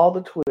rid of all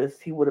the twists,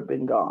 he would have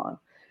been gone.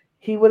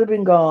 He would have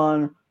been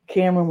gone.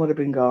 Cameron would have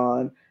been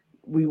gone.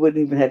 We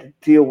wouldn't even have to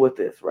deal with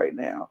this right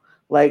now.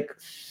 Like,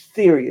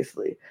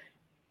 seriously.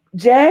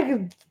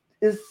 Jag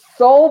is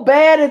so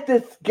bad at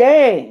this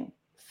game.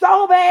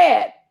 So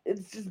bad.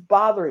 It's just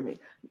bothering me.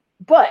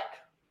 But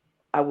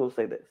I will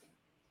say this.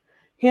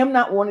 Him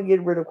not wanting to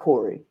get rid of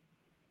Corey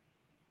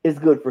is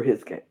good for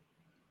his game.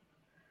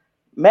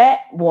 Matt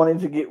wanting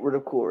to get rid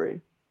of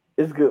Corey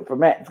is good for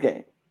Matt's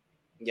game.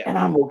 Yeah. And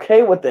I'm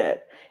okay with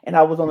that. And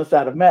I was on the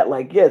side of Matt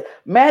like, yes,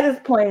 Matt is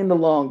playing the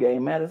long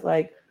game. Matt is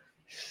like,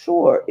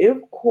 sure, if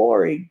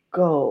Corey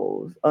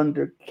goes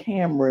under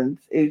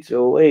Cameron's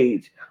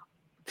HOH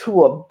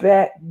to a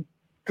back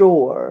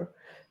door,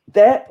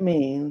 that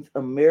means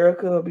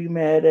America will be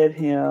mad at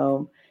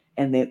him.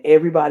 And then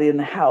everybody in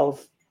the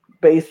house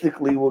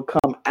basically will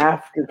come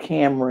after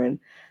Cameron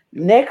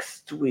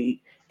next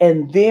week,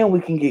 and then we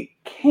can get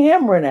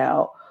Cameron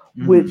out,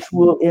 Mhm. which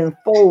will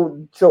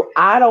unfold so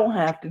I don't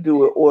have to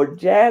do it, or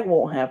Jag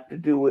won't have to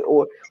do it,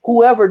 or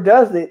whoever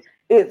does it,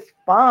 it's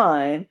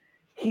fine.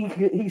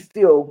 He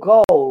still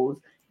goes.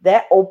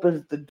 That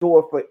opens the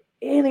door for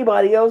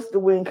anybody else to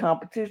win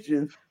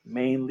competitions,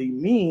 mainly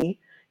me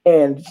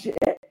and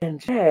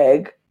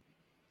Jag.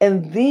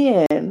 And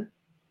then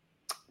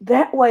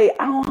that way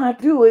I don't have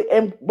to do it.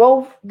 And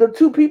both the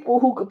two people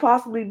who could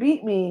possibly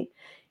beat me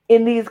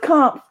in these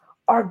comps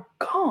are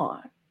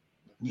gone.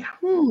 Yeah.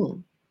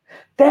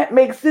 That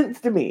makes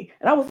sense to me.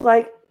 And I was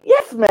like,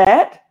 yes,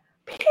 Matt,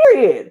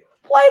 period.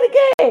 Play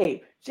the game.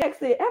 Jack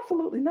said,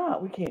 absolutely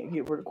not. We can't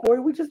get rid of Corey.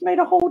 We just made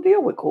a whole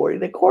deal with Corey.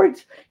 That Corey,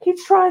 he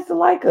tries to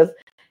like us.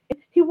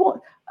 He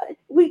wants,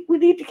 we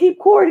need to keep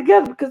Corey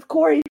together because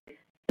Corey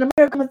and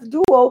America is a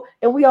duo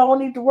and we all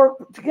need to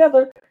work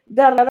together.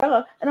 Da, da,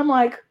 da. And I'm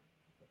like,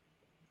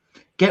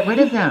 get rid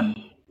of them.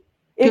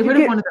 Get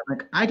rid of one of them.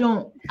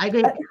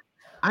 Like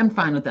I'm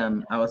fine with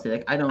them. I will say,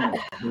 like, I don't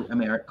hate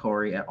America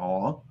Corey at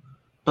all,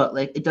 but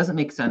like it doesn't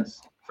make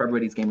sense for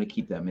everybody's game to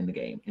keep them in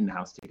the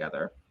house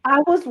together.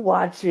 I was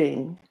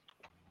watching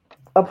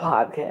a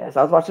podcast.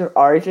 I was watching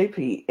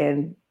RHAP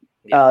and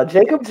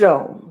Jacob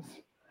Jones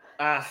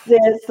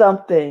said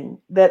something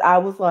that I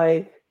was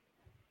like,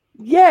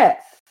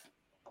 yes,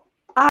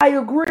 I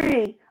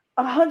agree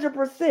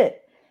 100%.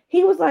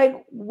 He was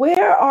like,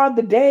 where are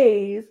the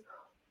days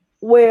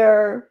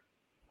where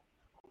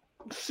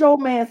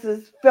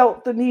showmances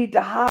felt the need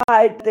to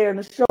hide there in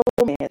the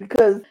showman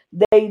because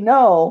they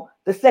know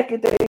the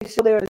second they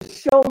show they're the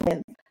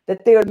showman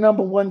that they're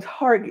number one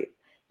target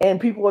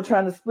and people are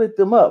trying to split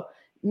them up.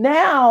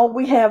 Now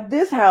we have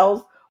this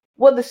house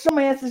where the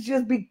showmances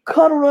just be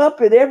cuddled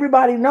up and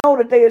everybody know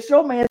that they are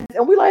showmans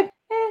and we like,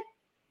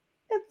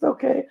 it's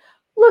okay.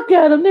 Look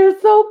at them. They're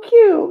so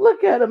cute.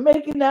 Look at them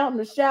making out in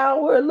the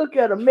shower. Look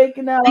at them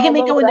making out. They can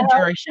make out in the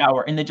jury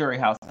shower, in the jury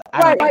house.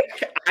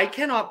 I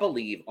cannot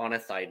believe, on a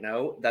side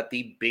note, that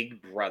the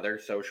Big Brother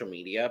social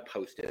media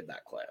posted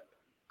that clip.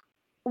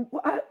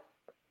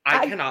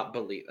 I cannot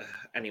believe.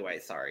 Anyway,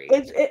 sorry.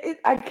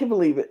 I can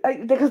believe it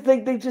because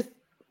they just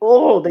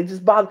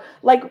bother.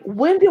 Like,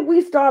 when did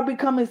we start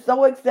becoming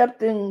so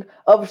accepting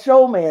of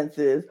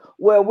showmances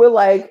where we're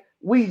like,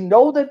 we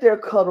know that they're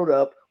cuddled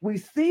up. We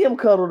see them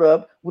cuddled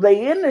up.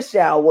 They in the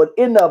shower,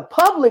 in the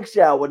public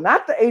shower,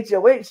 not the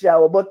HOH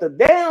shower, but the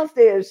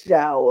downstairs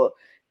shower.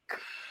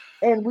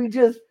 And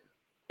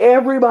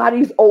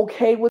everybody's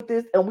okay with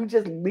this, and we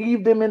just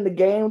leave them in the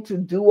game to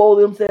duo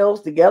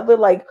themselves together.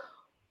 Like,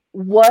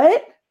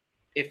 what?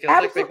 It feels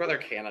like Big Brother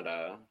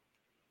Canada.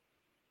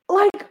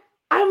 Like,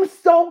 I'm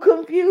so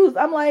confused.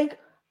 I'm like,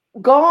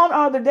 gone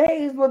are the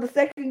days where the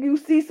second you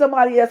see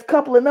somebody that's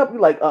coupling up,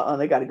 you're like,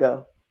 they gotta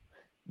go.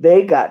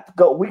 They got to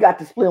go. We got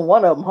to split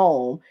one of them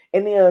home,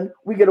 and then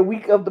we get a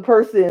week of the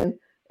person.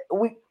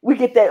 We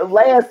get that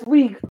last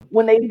week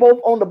when they both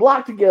on the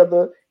block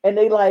together, and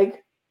they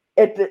like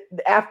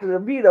after the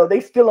veto, they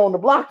still on the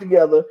block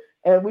together,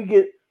 and we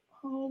get,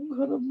 I'm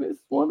gonna miss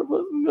one of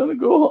us. I'm gonna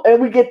go home,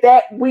 and we get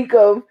that week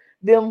of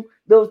them,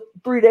 those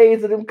 3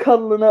 days of them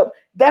cuddling up.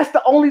 That's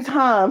the only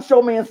time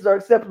showmances are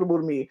acceptable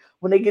to me,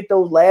 when they get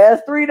those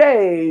last 3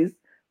 days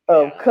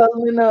of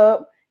cuddling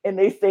up and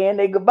they saying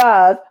their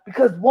goodbyes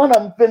because one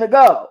of them finna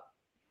go.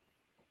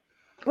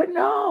 But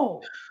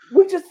no,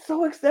 we're just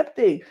so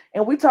accepting,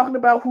 and we talking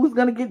about who's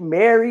gonna get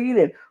married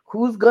and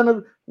who's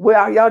gonna, where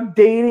are y'all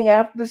dating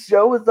after the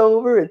show is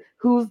over, and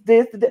who's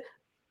this and that.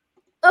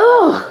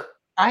 Ugh.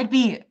 I'd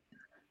be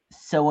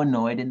so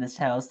annoyed in this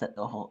house that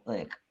the whole,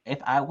 like, if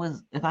I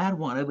had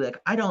one, I'd be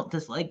like, I don't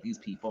dislike these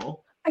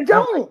people. I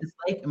don't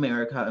dislike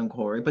America and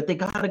Corey, but they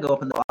gotta go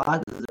up in the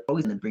block because they're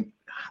always gonna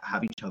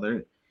have each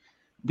other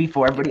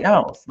before everybody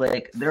else.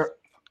 Like, they're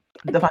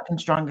the fucking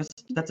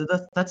strongest. That's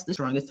the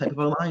strongest type of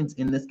alliance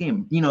in this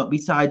game. You know,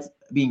 besides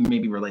being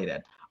maybe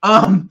related.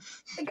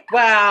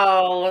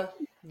 Well,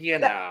 you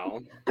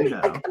know.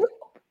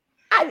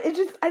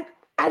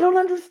 I don't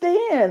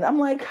understand. I'm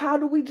like, how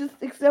do we just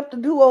accept the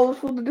duos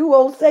for the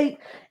duo's sake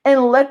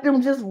and let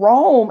them just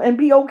roam and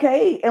be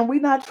okay? And we're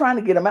not trying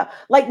to get them out.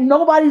 Like,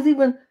 nobody's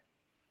even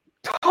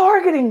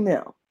targeting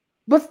them,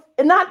 but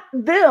not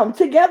them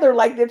together.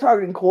 Like, they're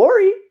targeting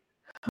Corey,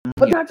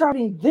 but not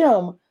targeting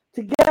them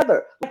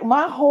together. Like,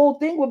 my whole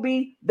thing would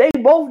be they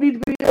both need to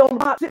be on the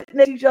block sitting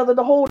next to each other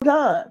the whole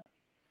time.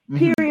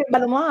 Period.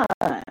 Bottom line.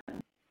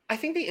 I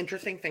think the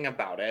interesting thing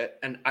about it,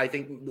 and I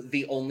think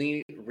the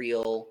only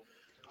real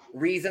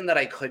reason that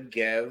I could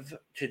give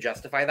to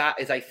justify that,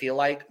 is I feel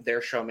like their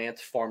showmance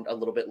formed a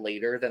little bit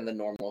later than the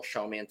normal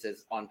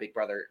showmances on Big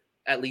Brother,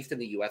 at least in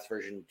the US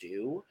version,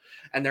 do.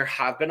 And there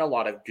have been a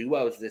lot of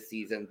duos this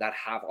season that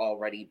have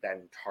already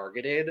been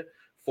targeted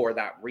for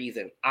that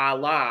reason. A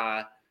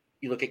la,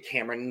 you look at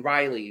Cameron and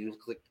Riley,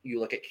 you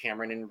look at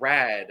Cameron and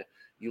Red,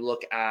 you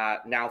look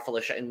at now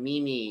Felicia and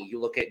Mimi, you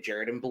look at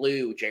Jared and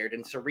Blue, Jared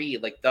and Sari.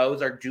 Like,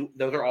 those are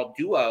all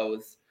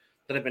duos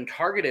that have been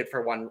targeted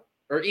for one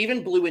or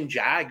even Blue and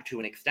Jag to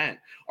an extent,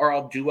 are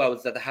all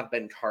duos that have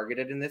been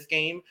targeted in this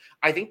game.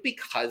 I think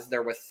because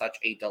there was such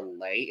a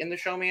delay in the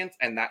showmance,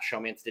 and that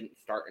showmance didn't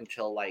start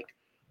until like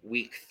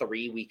week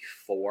 3, week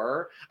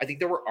 4, I think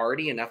there were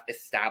already enough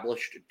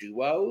established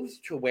duos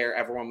to where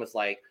everyone was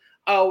like,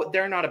 oh,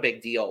 they're not a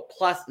big deal.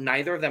 Plus,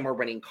 neither of them were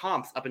winning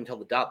comps up until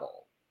the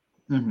double.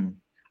 Mm-hmm.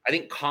 I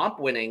think comp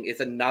winning is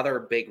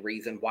another big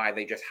reason why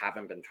they just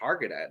haven't been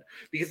targeted,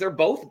 because they're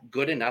both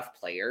good enough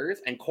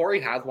players, and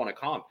Corey has won a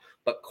comp,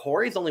 but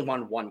Corey's only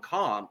won one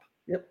comp,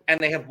 and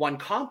they have one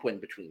comp win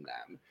between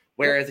them.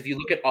 Whereas if you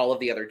look at all of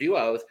the other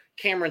duos,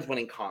 Cameron's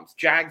winning comps,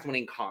 Jag's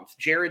winning comps,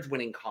 Jared's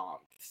winning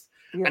comps.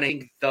 And I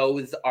think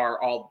those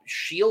are all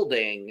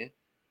shielding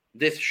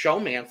this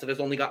showmance that has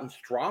only gotten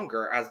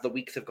stronger as the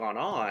weeks have gone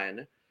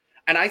on.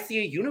 And I see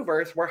a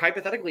universe where,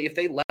 hypothetically, if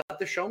they let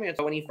the showmance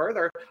go any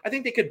further, I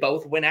think they could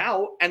both win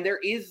out, and there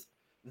is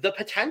the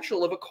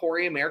potential of a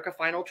Corey America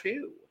Final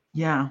 2.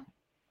 Yeah.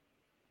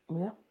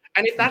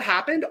 And if that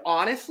happened,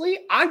 honestly,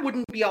 I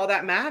wouldn't be all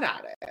that mad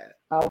at it.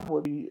 I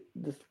would be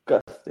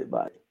disgusted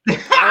by it.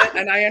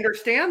 And I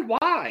understand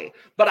why.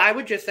 But I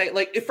would just say,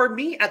 like, if for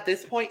me at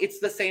this point, it's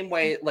the same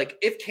way. Like,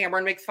 if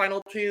Cameron makes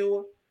Final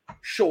 2,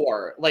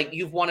 sure. Like,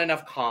 you've won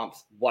enough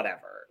comps,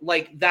 whatever.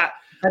 Like that,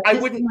 I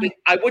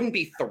wouldn't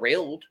be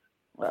thrilled.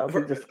 I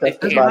would be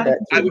disgusted by that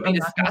too. I would be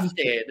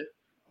disgusted.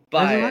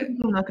 But a lot of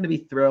people are not going to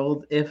be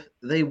thrilled if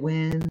they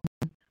win,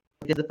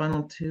 get the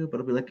Final 2, but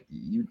it'll be like,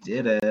 you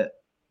did it.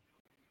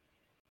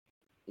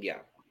 Yeah.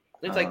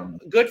 It's like,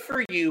 good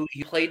for you.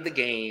 You played the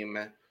game.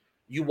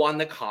 You won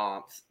the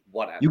comps.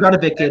 Whatever. You got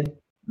evicted,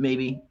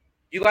 maybe.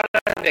 You got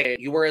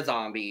evicted. You were a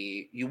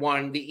zombie. You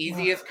won the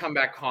easiest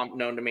comeback comp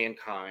known to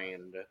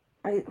mankind.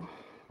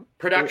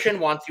 Production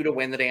wants you to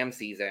win the damn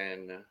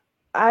season.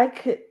 I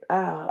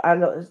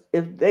know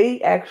if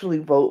they actually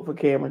vote for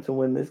Cameron to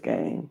win this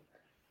game,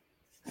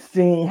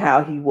 seeing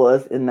how he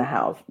was in the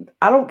house,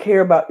 I don't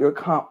care about your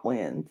comp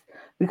wins,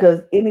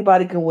 because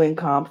anybody can win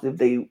comps if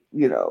they,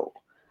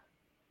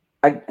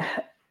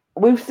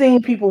 we've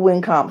seen people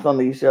win comps on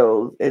these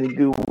shows and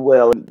do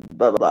well and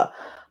blah blah blah.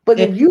 But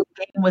this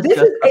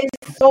is a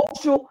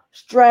social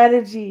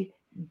strategy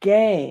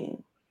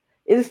game.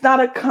 It is not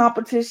a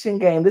competition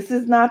game. This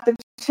is not the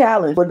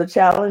challenge where the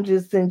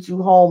challenges send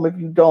you home if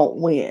you don't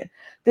win.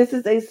 This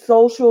is a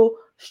social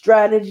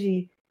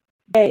strategy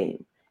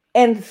game.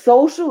 And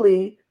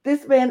socially,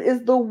 this man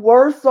is the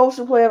worst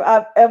social player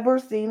I've ever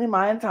seen in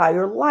my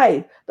entire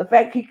life. The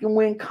fact he can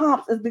win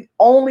comps is the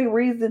only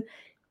reason.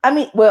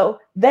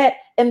 That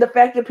and the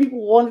fact that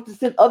people wanted to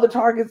send other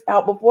targets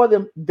out before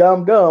them,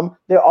 dumb.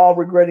 They're all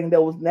regretting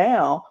those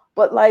now.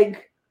 But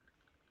like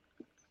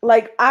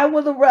I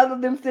would have rather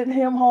them send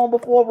him home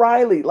before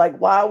Riley. Like,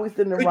 why are we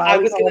sending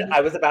Riley home?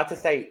 I was about to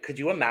say, could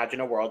you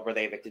imagine a world where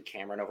they evicted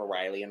Cameron over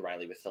Riley and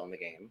Riley was still in the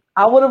game?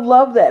 I would have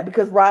loved that,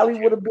 because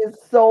Riley would have been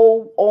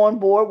so on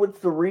board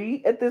with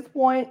Sari at this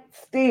point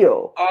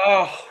still.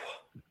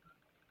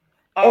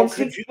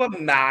 Could you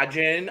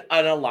imagine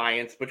an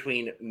alliance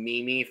between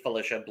Mimi,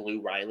 Felicia,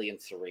 Blue, Riley,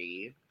 and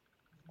Sari?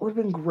 Would have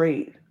been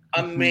great.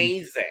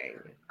 Amazing.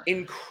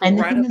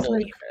 Incredible.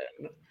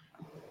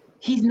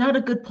 He's not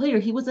a good player.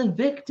 He was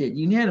evicted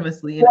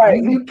unanimously.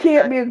 Right. You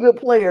can't be a good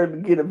player to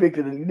get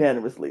evicted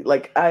unanimously.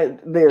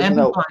 There's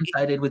no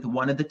blindsided with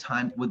one at the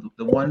time, with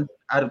the one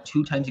out of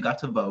 2 times you got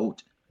to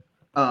vote.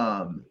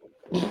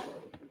 He's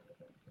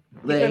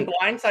been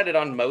blindsided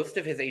on most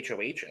of his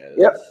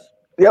HOHs.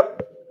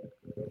 Yep.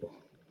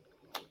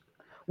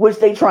 Which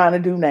they trying to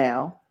do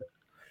now,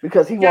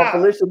 because he wants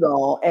Felicia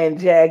gone, and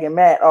Jag and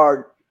Matt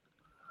are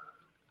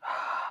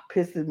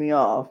pissing me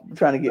off,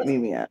 trying to get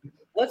Mimi out.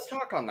 Let's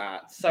talk on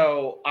that.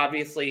 So,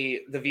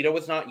 obviously, the veto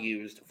was not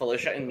used.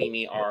 Felicia and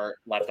Mimi are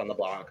left on the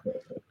block.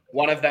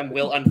 One of them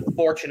will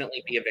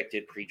unfortunately be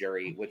evicted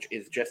pre-jury, which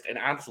is just an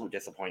absolute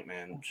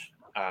disappointment.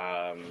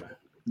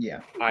 Yeah.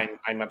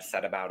 I'm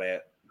upset about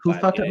it. Who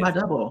fucked up my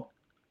double?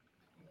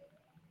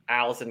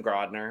 Allison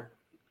Grodner.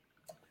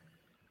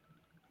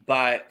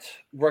 But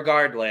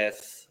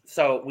regardless,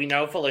 so we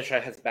know Felicia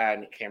has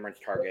been Cameron's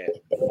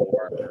target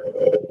for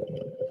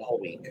the whole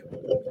week.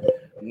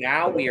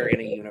 Now we are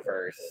in a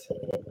universe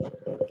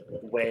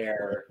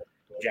where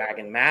Jag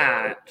and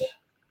Matt,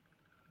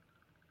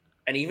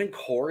 and even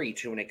Corey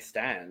to an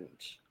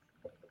extent,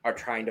 are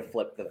trying to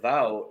flip the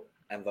vote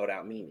and vote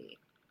out Mimi.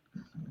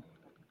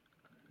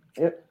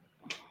 Yep.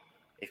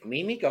 If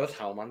Mimi goes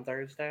home on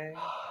Thursday,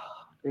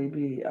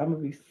 baby, I'm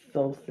gonna be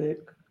so sick.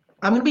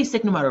 I'm gonna be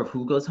sick no matter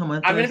who goes home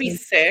on Thursday. I'm gonna be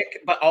sick,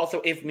 but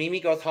also if Mimi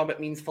goes home,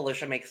 it means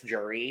Felicia makes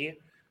jury,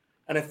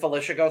 and if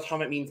Felicia goes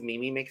home, it means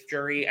Mimi makes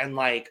jury, and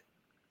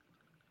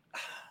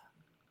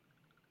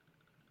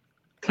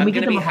I'm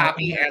going to be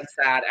happy and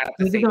sad at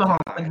the same time.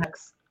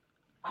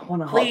 I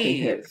want to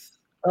please.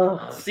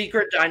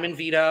 Secret Diamond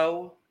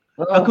Veto.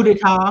 A coup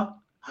d'etat.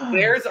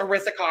 Where's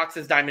Arissa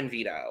Cox's Diamond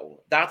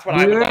Veto? That's what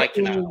I would like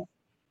to know.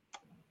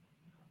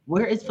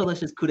 Where is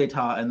Felicia's coup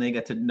d'etat? And they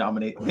get to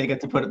nominate. They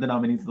get to put the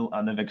nominees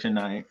on eviction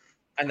night.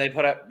 And they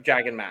put up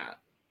Jag and Matt.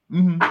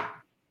 Mm-hmm.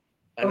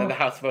 And then the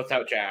House votes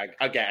out Jag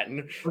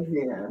again.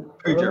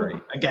 Pre-jury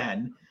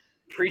again.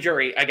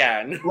 Pre-jury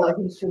again. Like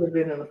he should have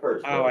been in the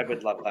first place. Oh, I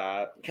would love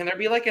that. Can there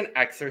be like an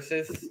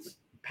exorcist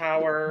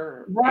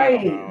power? Right.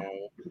 I don't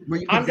know.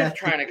 I'm just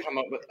trying to come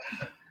up with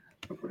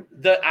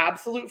the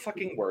absolute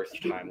fucking worst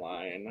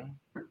timeline.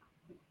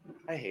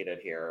 I hate it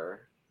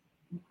here.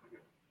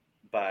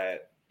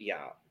 But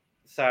yeah.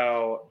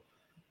 So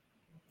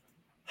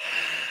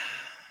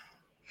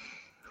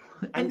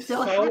I'm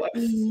so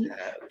happy.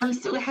 Upset. I'm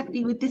so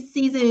happy with this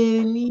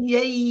season.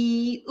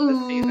 Yay. Ooh.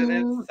 This season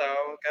is so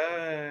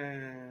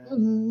good.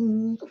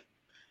 Ooh.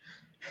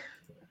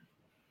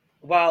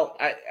 Well,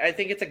 I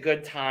think it's a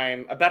good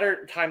time, a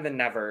better time than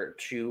never,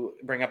 to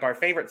bring up our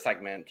favorite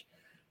segment.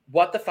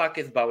 What the fuck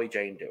is Bowie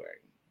Jane doing?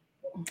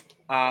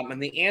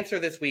 And the answer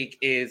this week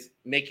is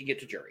making it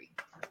to jury.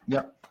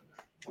 Yep.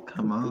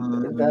 Come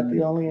on. Is that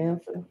the only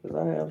answer? Because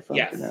I have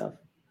something else.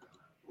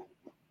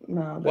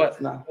 No,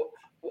 that's not.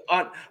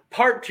 On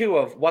part 2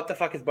 of what the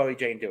fuck is Bowie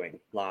Jane doing,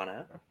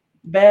 Lana?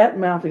 Bad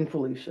mouthing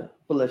Felicia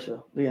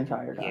the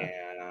entire time. Yeah.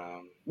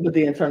 But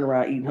then turn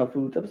around eating her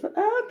food. I was like,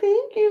 oh,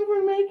 thank you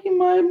for making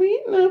my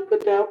meatloaf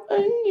without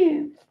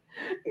onions.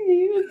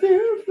 You're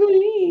so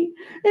sweet.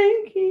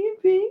 I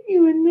can't thank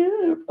you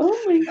enough. Oh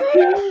my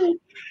god.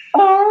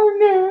 Oh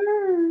no,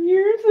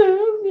 you're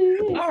so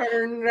good.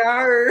 Oh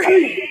no.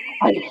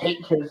 I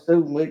hate her so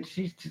much.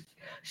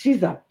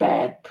 She's a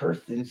bad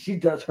person. She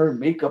does her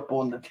makeup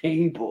on the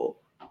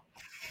table.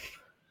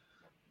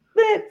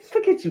 Man,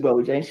 forget you,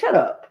 Bowie Jane. Shut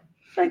up.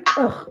 Like,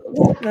 ugh,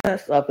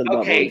 that's up in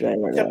okay, Bowie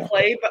Jane right to now.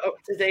 play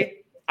today,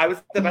 I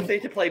was the best day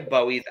to play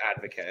Bowie's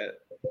advocate.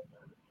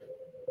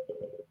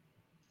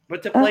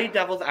 But to play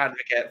devil's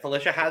advocate,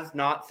 Felicia has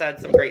not said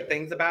some great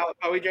things about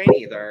Bowie Jane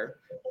either.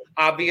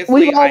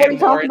 Obviously, we've already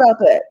talked about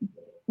that.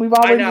 We've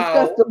already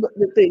discussed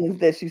the things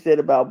that she said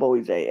about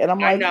Bowie Jane, and I'm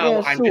like,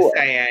 yeah, I'm sure. just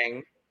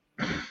saying.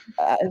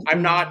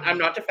 I'm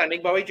not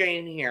defending Bowie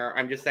Jane here.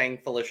 I'm just saying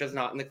Felicia's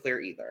not in the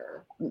clear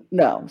either.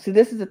 No, see,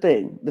 this is the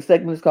thing. The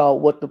segment is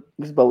called "What the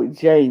is Bowie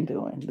Jane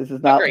doing?" This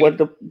is not what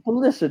the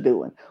Felicia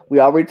doing.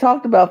 We already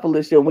talked about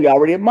Felicia, and we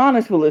already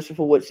admonished Felicia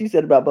for what she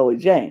said about Bowie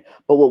Jane.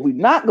 But what we're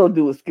not gonna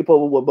do is skip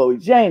over what Bowie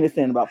Jane is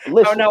saying about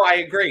Felicia. Oh no, I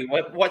agree.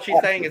 What she's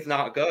saying is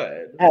not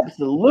good.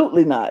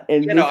 Absolutely not.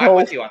 And I'm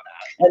with you on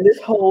that. And this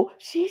whole,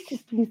 she's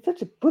just being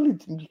such a bully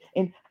to me.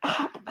 And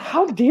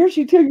how dare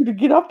she tell you to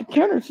get off the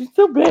counter? She's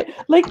so bad.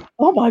 Like,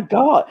 oh my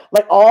God.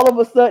 Like all of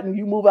a sudden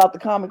you move out the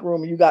comic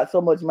room and you got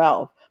so much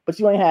mouth, but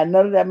you ain't had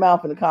none of that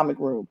mouth in the comic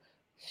room.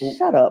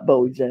 Shut up,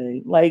 Bowie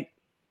Jane. Like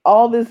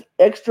all this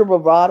extra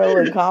bravado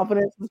and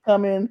confidence is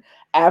coming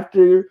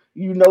after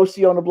you know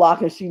she on the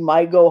block and she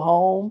might go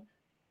home.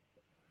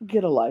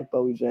 Get a life,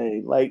 Bowie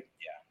Jane. Like,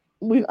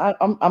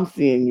 I'm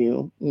seeing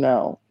you.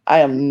 No, I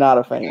am not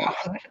a fan.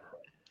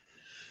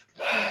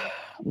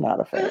 Not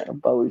a fan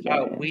of Bowie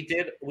Jane. We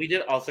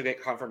did also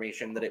get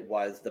confirmation that it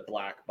was the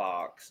black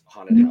box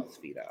haunted house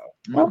veto.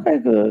 Okay,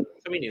 good.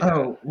 So we knew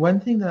that. One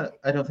thing that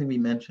I don't think we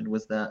mentioned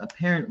was that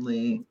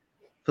apparently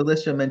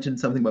Felicia mentioned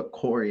something about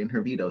Corey in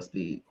her veto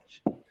speech.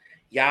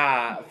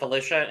 Yeah,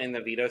 Felicia in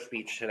the veto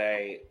speech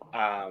today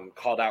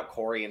called out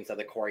Corey and said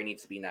that Corey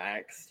needs to be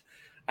next.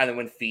 And then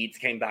when feeds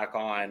came back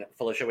on,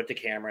 Felicia went to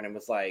Cameron and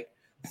was like,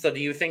 so do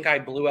you think I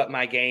blew up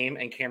my game?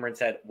 And Cameron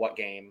said, what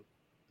game?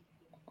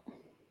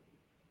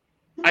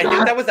 I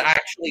think that was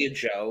actually a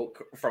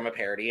joke from a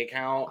parody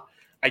account.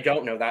 I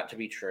don't know that to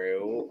be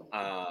true.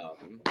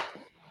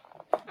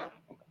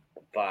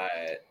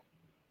 But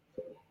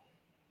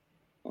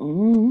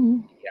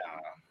yeah.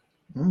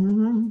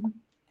 Mm-hmm.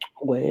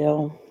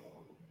 Well.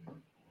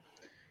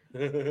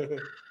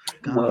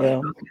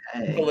 Okay.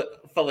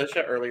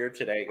 Felicia earlier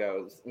today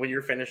goes, when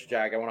you're finished,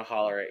 Jag, I want to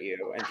holler at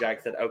you. And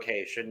Jag said, okay,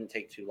 it shouldn't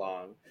take too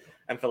long.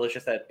 And Felicia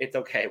said, it's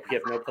okay. We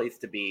have no place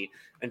to be.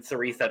 And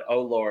Cerie said,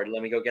 oh, Lord,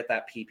 let me go get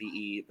that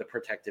PPE, the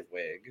protective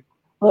wig.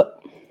 And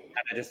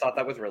I just thought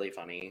that was really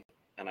funny.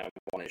 And I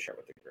want to share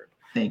with the group.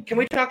 Can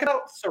we talk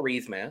about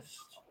Cerie's mist?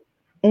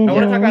 Mm-hmm. I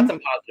want to talk about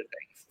some positive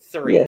things.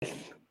 Cerie. Yes.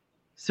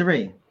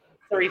 Cerie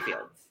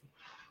Fields.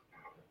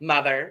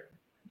 Mother.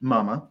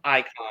 Mama.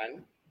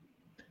 Icon.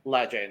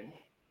 Legend.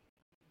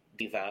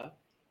 Diva.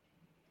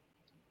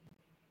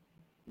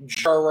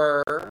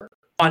 Juror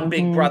on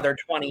Big Brother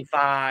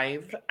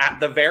 25 at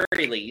the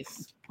very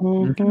least.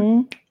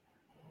 Mm-hmm.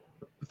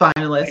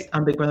 Finalist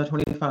on Big Brother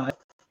 25.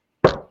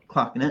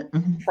 Clocking it.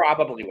 Mm-hmm.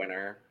 Probably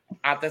winner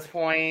at this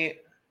point.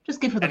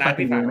 Just give her the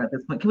fucking win at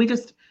this point. Can we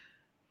just...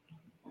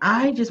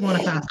 I just want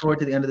to fast forward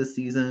to the end of the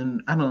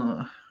season. I don't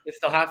know. We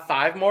still have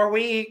 5 more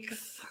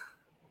weeks.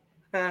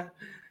 I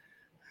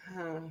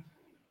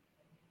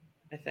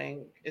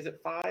think. Is it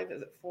 5?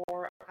 Is it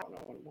 4? I don't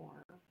know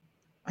anymore.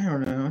 I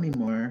don't know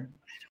anymore.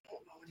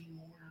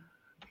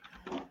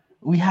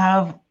 We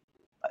have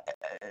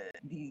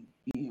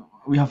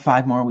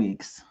 5 more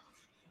weeks.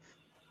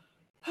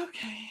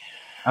 Okay.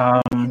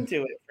 We can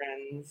do it,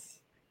 friends.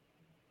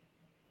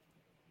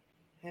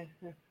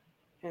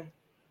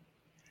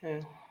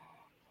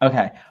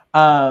 Okay.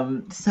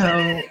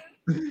 So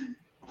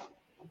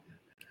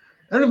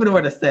I don't even know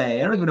what to say.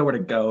 I don't even know where to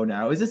go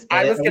now. Is this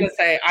I it? was gonna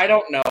say I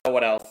don't know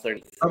what else there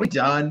needs to Are we be.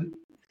 done?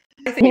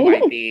 I think we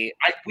might be.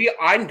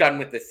 I'm done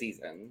with this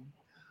season.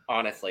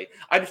 Honestly,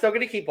 I'm still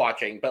gonna keep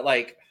watching, but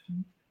like,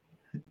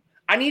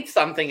 I need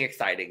something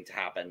exciting to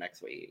happen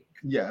next week.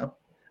 Yeah.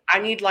 I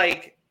need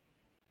like.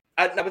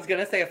 I was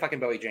gonna say a fucking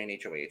Bowie Jane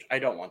HOH. I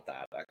don't want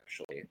that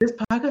actually. This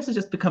podcast has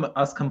just become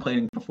us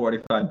complaining for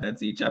 45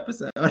 minutes each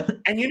episode.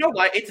 And you know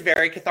what? It's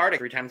very cathartic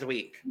 3 times a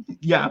week.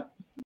 Yeah.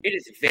 It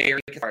is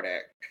very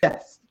cathartic.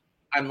 Yes.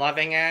 I'm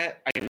loving it.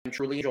 I'm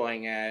truly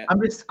enjoying it. I'm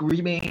just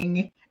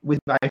screaming with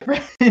my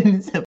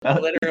friends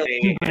about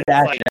Literally,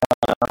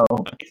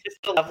 it's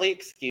just a lovely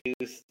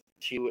excuse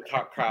to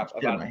talk crap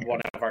about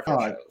one of our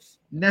favorite shows.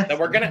 That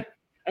we're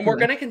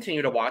gonna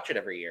continue to watch it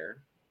every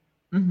year.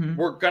 Mm-hmm.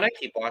 We're gonna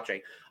keep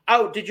watching.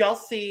 Oh, did y'all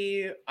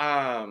see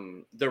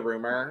the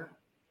rumor?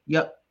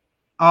 Yep.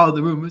 Oh,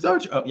 the rumors. Oh,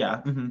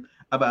 yeah. Mm-hmm.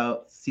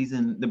 About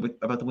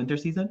the winter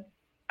season.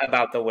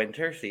 About the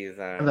winter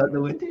season. About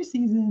the winter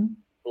season.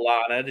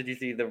 Lana, did you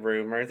see the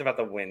rumors about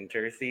the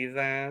winter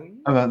season?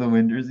 About the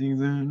winter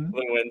season.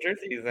 The winter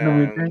season. The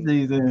winter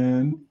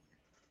season.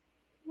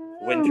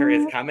 Winter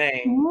is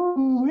coming.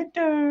 Ooh,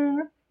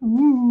 winter.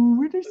 Ooh,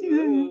 winter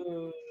season.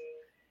 Ooh.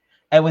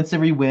 And when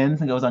Siri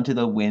wins and goes on to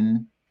the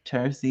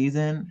winter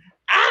season.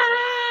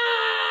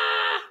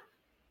 Ah!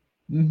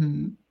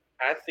 Mm-hmm.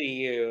 I see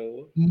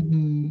you.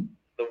 Mm-hmm.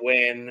 The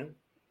win.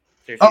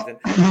 Season.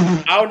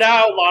 Oh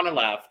no, Lana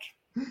left.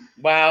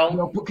 Well,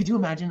 no, but could you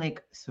imagine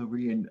like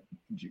Siri and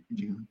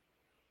June?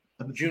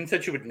 June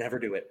said she would never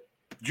do it.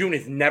 June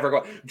is never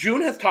going.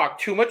 June has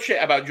talked too much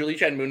shit about Julie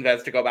Chen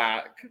Moonves to go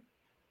back.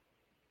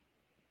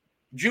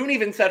 June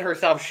even said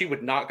herself she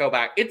would not go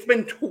back. It's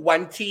been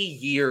 20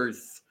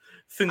 years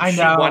since she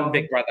won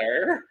Big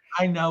Brother.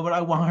 I know, but I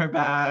want her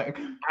back.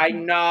 I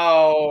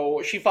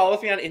know. She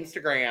follows me on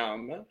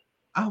Instagram.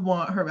 I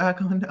want her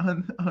back on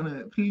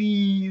it.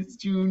 Please,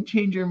 June,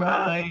 change your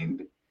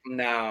mind.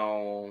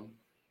 No.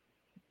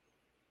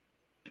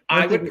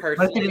 I would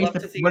personally love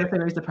to see. What if they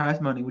raise the prize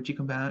money? Would she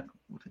come back?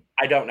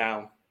 I don't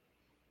know.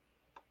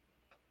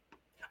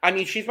 I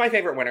mean, she's my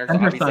favorite winner, so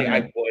obviously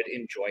I would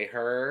enjoy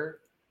her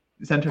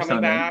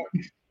coming back.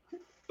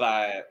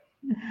 But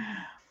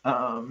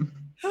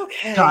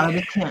okay. God, I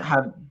just can't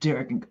have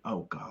Derek and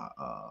oh God.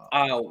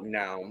 Oh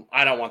no,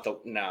 I don't want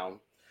no.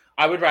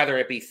 I would rather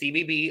it be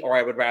CBB or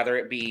I would rather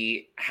it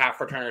be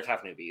half returners,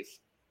 half newbies.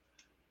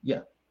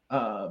 Yeah.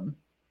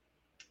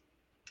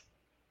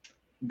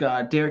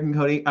 God, Derek and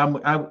Cody.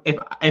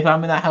 If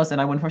I'm in that house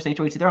and I win first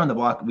HOH, they're on the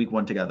block week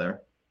 1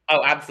 together.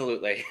 Oh,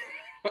 absolutely.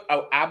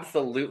 Oh,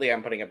 absolutely.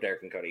 I'm putting up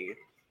Derek and Cody.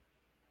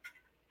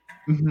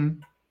 Mm-hmm.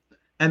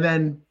 And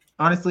then,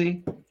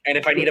 honestly, and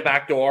if I need a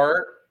back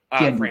door,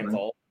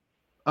 Franzel.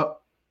 Oh,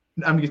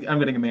 I'm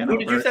getting a man. Who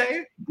did you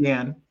say?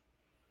 Dan.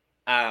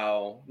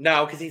 Oh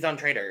no, because he's on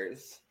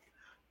Traders.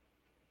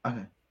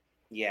 Okay.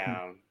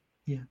 Yeah.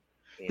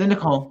 Then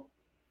Nicole.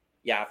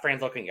 Yeah,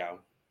 Franzel can go.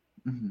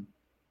 Mm-hmm.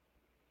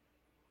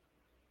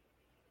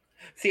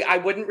 See, I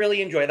wouldn't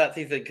really enjoy that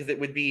season because it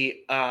would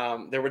be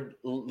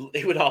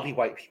it would all be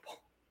white people.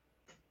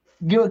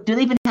 Do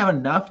they even have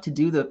enough to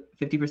do the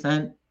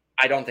 50%?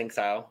 I don't think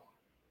so.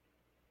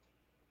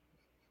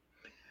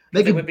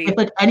 Like if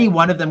like any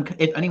one of them,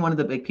 if any one of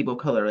the big people of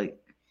color like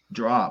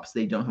drops,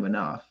 they don't have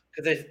enough.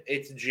 Because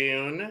it's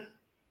June.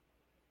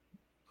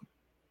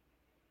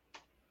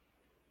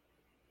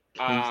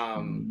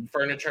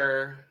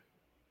 Furniture,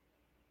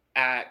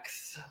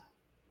 X,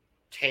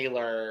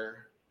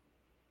 Taylor,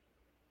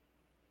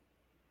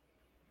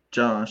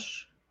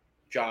 Josh,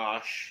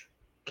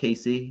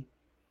 Casey.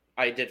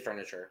 I did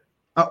furniture.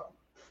 Oh,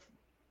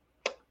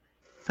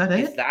 is that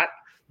it?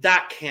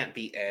 That can't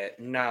be it?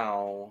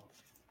 No.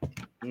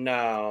 We've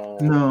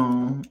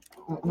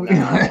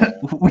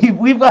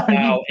got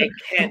no.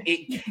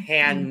 It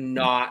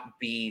cannot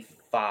be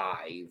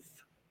 5.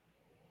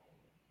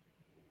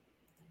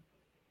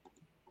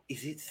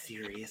 Is it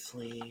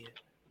seriously?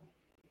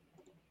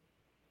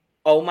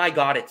 Oh my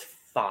God, it's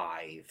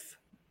 5.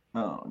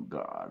 Oh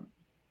God.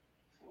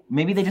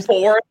 Maybe they just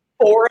 4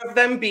 of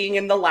them being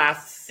in the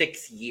last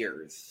 6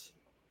 years.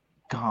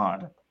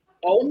 God.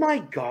 Oh my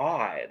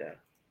God.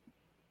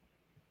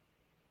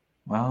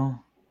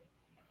 Well,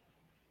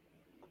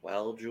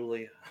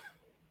 Julia.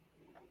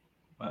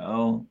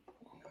 Well.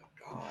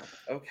 God.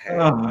 Okay.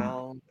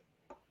 Well.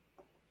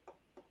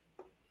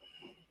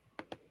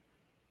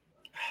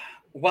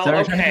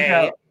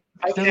 Okay.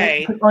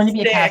 Okay. It's going to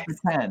be a cast of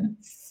 10.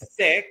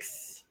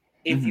 6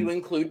 if you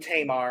include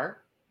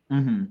Tamar.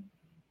 Mm-hmm.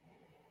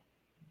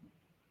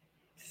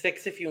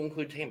 6 if you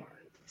include Tamar.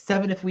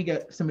 7 if we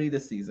get somebody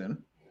this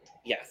season.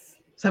 Yes.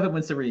 7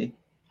 wins Sari.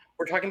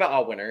 We're talking about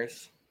all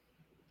winners.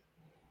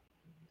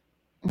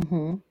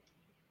 Mm-hmm.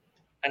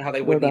 And how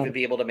they wouldn't even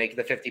be able to make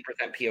the 50%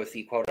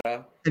 POC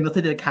quota. Unless they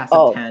did a cast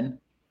of 10.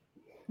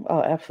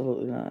 Oh,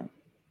 absolutely not.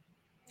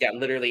 Yeah,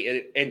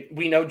 literally. And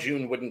we know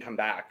June wouldn't come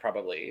back,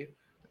 probably.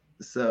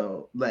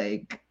 So,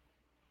 like,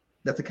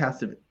 that's a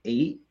cast of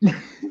 8.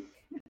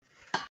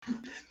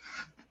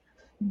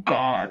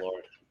 God. Oh,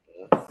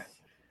 Lord.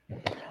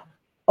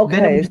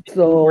 Okay,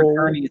 so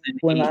attorneys in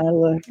when 8. I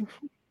left,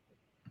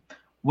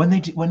 When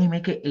they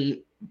make it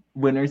 8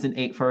 winners and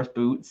 8 first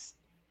boots.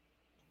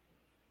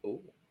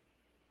 Ooh,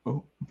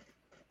 Oh,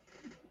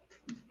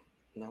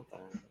 not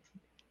that.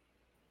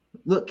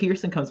 look,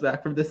 Kirsten comes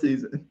back from this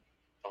season.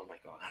 Oh my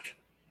god.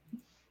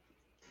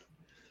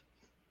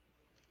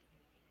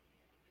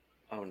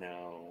 Oh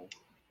no.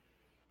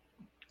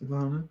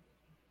 Lana,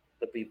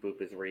 The beep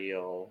boop is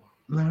real.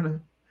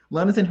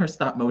 Lana's in her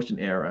stop motion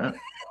era.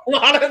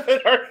 Lana's in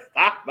her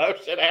stop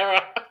motion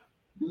era.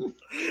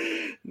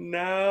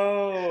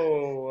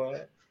 No.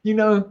 You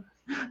know,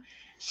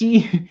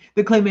 the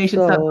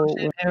claymation stop so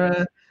motion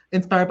era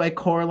inspired by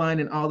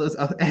Coraline and all those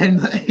other,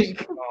 and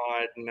like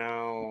God,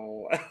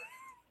 no.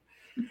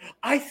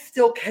 I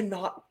still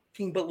cannot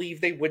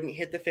believe they wouldn't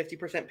hit the 50%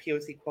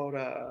 POC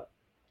quota.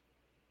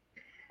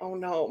 Oh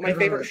no. My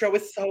favorite show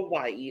is So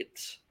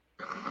White.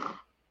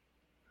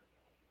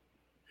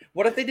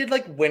 What if they did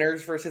like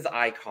winners versus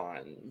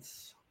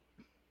icons?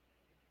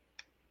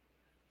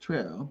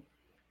 True.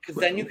 Because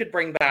then you could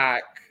bring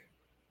back.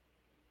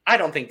 I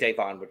don't think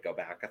Davon would go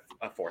back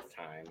a fourth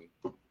time.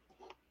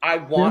 I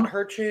want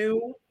her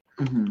to.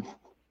 Mm-hmm.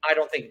 I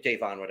don't think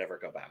Davon would ever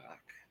go back.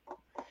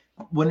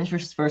 When is your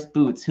first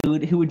boots? Who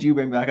would you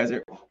bring back as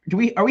your?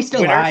 Are we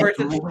still Winners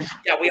live?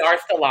 Yeah, we are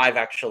still live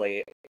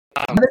actually.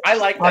 I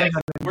like this.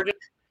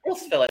 We'll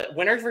spill it.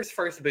 Winners versus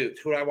first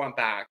boots. Who do I want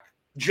back?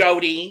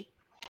 Jody.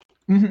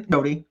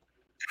 Jody.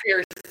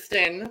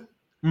 Kirsten.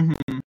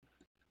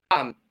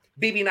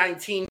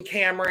 BB19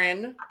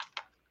 Cameron.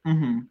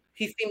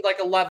 He seemed like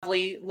a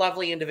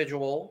lovely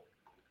individual.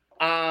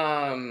 Who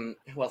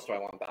else do I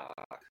want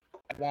back?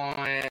 I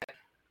want.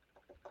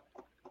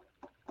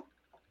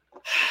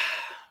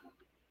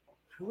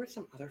 Who are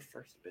some other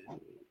first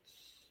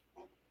boots?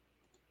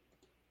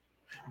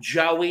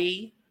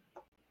 Joey.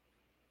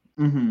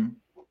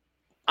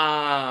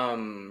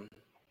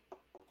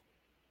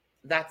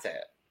 That's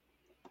it.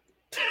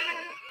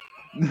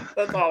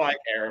 That's all I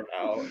care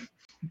about.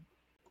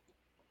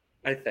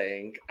 I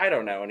think. I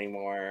don't know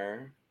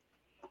anymore.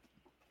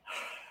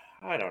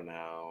 I don't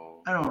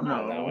know. I don't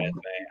know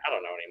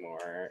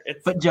anymore.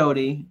 But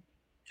Jody.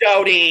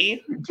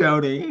 Jody.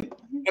 And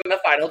the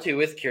final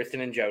two is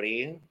Kirsten and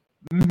Jody.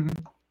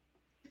 When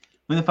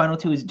the final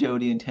two is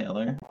Jody and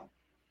Taylor.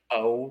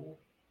 Oh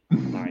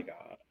my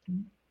god.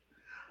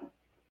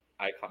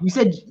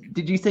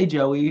 Did you say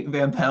Joey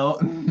Van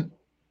Pelt?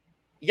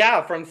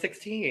 Yeah, from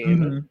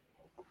 16.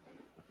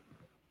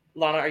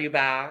 Lana, are you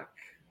back?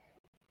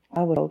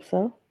 I would hope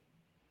so.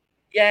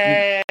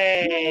 Yay!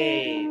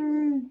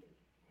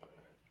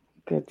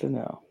 Good to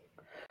know.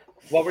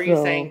 What were you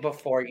saying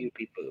before you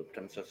beep booped?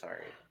 I'm so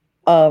sorry.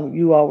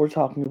 You all were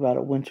talking about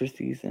a winter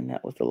season.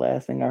 That was the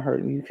last thing I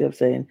heard. And you kept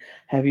saying,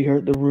 "Have you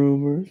heard the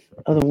rumors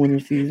of the winter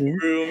season?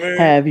 Rumors?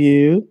 Have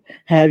you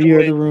heard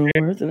the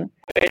rumors?" And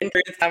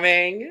winter's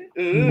coming.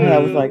 Ooh. And I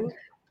was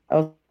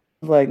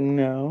like,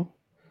 no.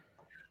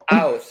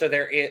 Oh, so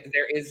there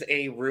is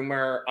a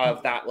rumor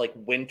of that like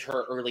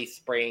winter, early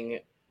spring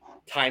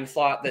time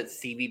slot that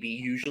CBB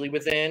usually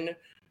was in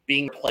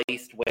being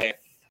replaced with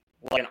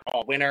like an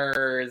all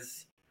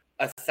winners,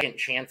 a second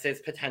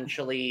chances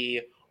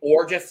potentially,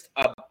 or just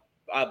a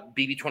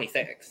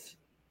BB26,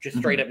 just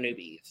straight up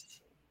newbies.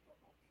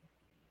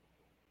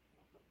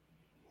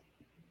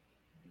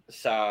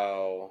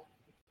 So,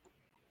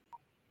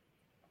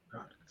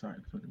 sorry.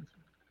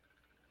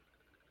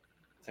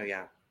 So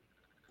yeah,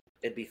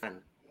 it'd be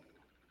fun.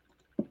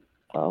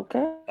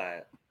 Okay.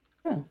 But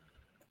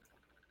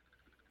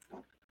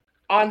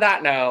on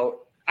that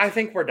note, I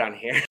think we're done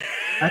here.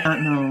 I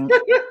don't know.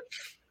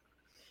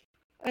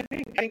 I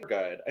think we're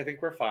good. I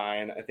think we're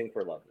fine. I think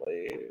we're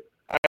lovely.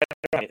 I don't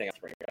have anything else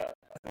to bring up.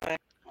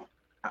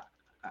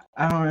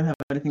 I don't really have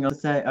anything else to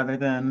say other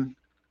than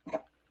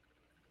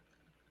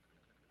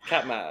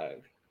Cut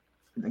mug.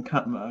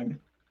 Cut mug.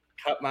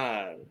 Cut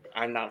mug.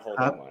 I'm not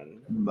holding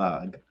one.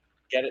 Mug.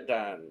 Get it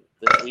done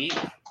this week.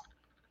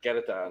 Get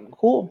it done.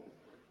 Cool.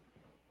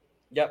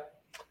 Yep.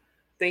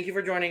 Thank you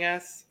for joining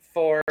us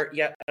for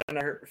yet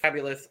another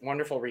fabulous,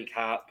 wonderful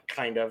recap,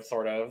 kind of,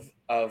 sort of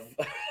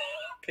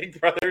Big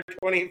Brother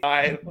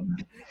 25.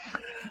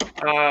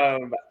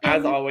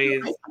 As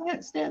always, I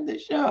can't stand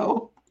this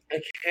show. I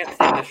can't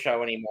stand this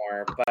show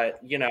anymore, but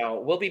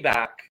we'll be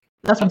back.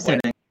 That's what I'm saying.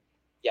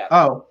 Yeah.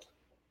 Oh.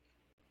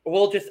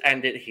 We'll just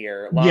end it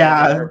here. Bye.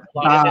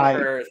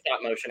 Her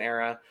stop motion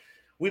era.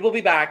 We will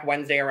be back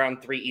Wednesday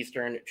around 3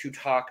 Eastern to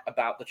talk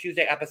about the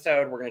Tuesday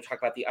episode. We're going to talk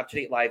about the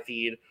up-to-date live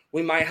feed.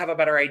 We might have a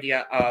better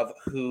idea of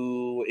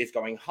who is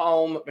going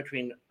home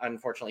between,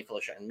 unfortunately,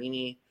 Felicia and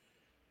Mimi.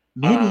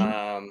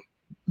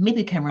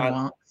 Maybe Cameron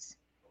wants.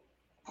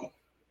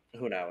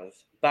 Who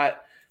knows?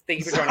 But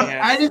thank you for joining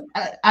us.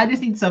 I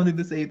just need something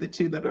to say the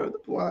two that are on the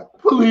plot.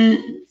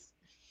 Please.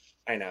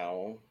 I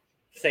know.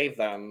 Save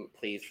them,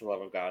 please, for the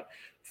love of God.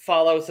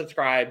 Follow,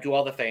 subscribe, do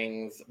all the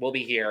things. We'll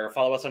be here.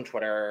 Follow us on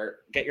Twitter.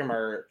 Get your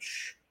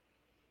merch.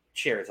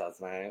 Cheers,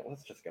 Esme.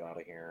 Let's just get out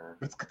of here.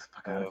 Let's get the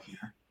fuck out of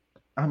here.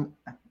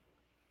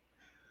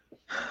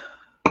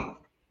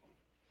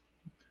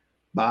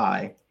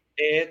 Bye.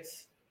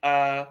 It's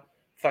a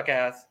fuck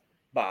ass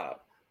Bob.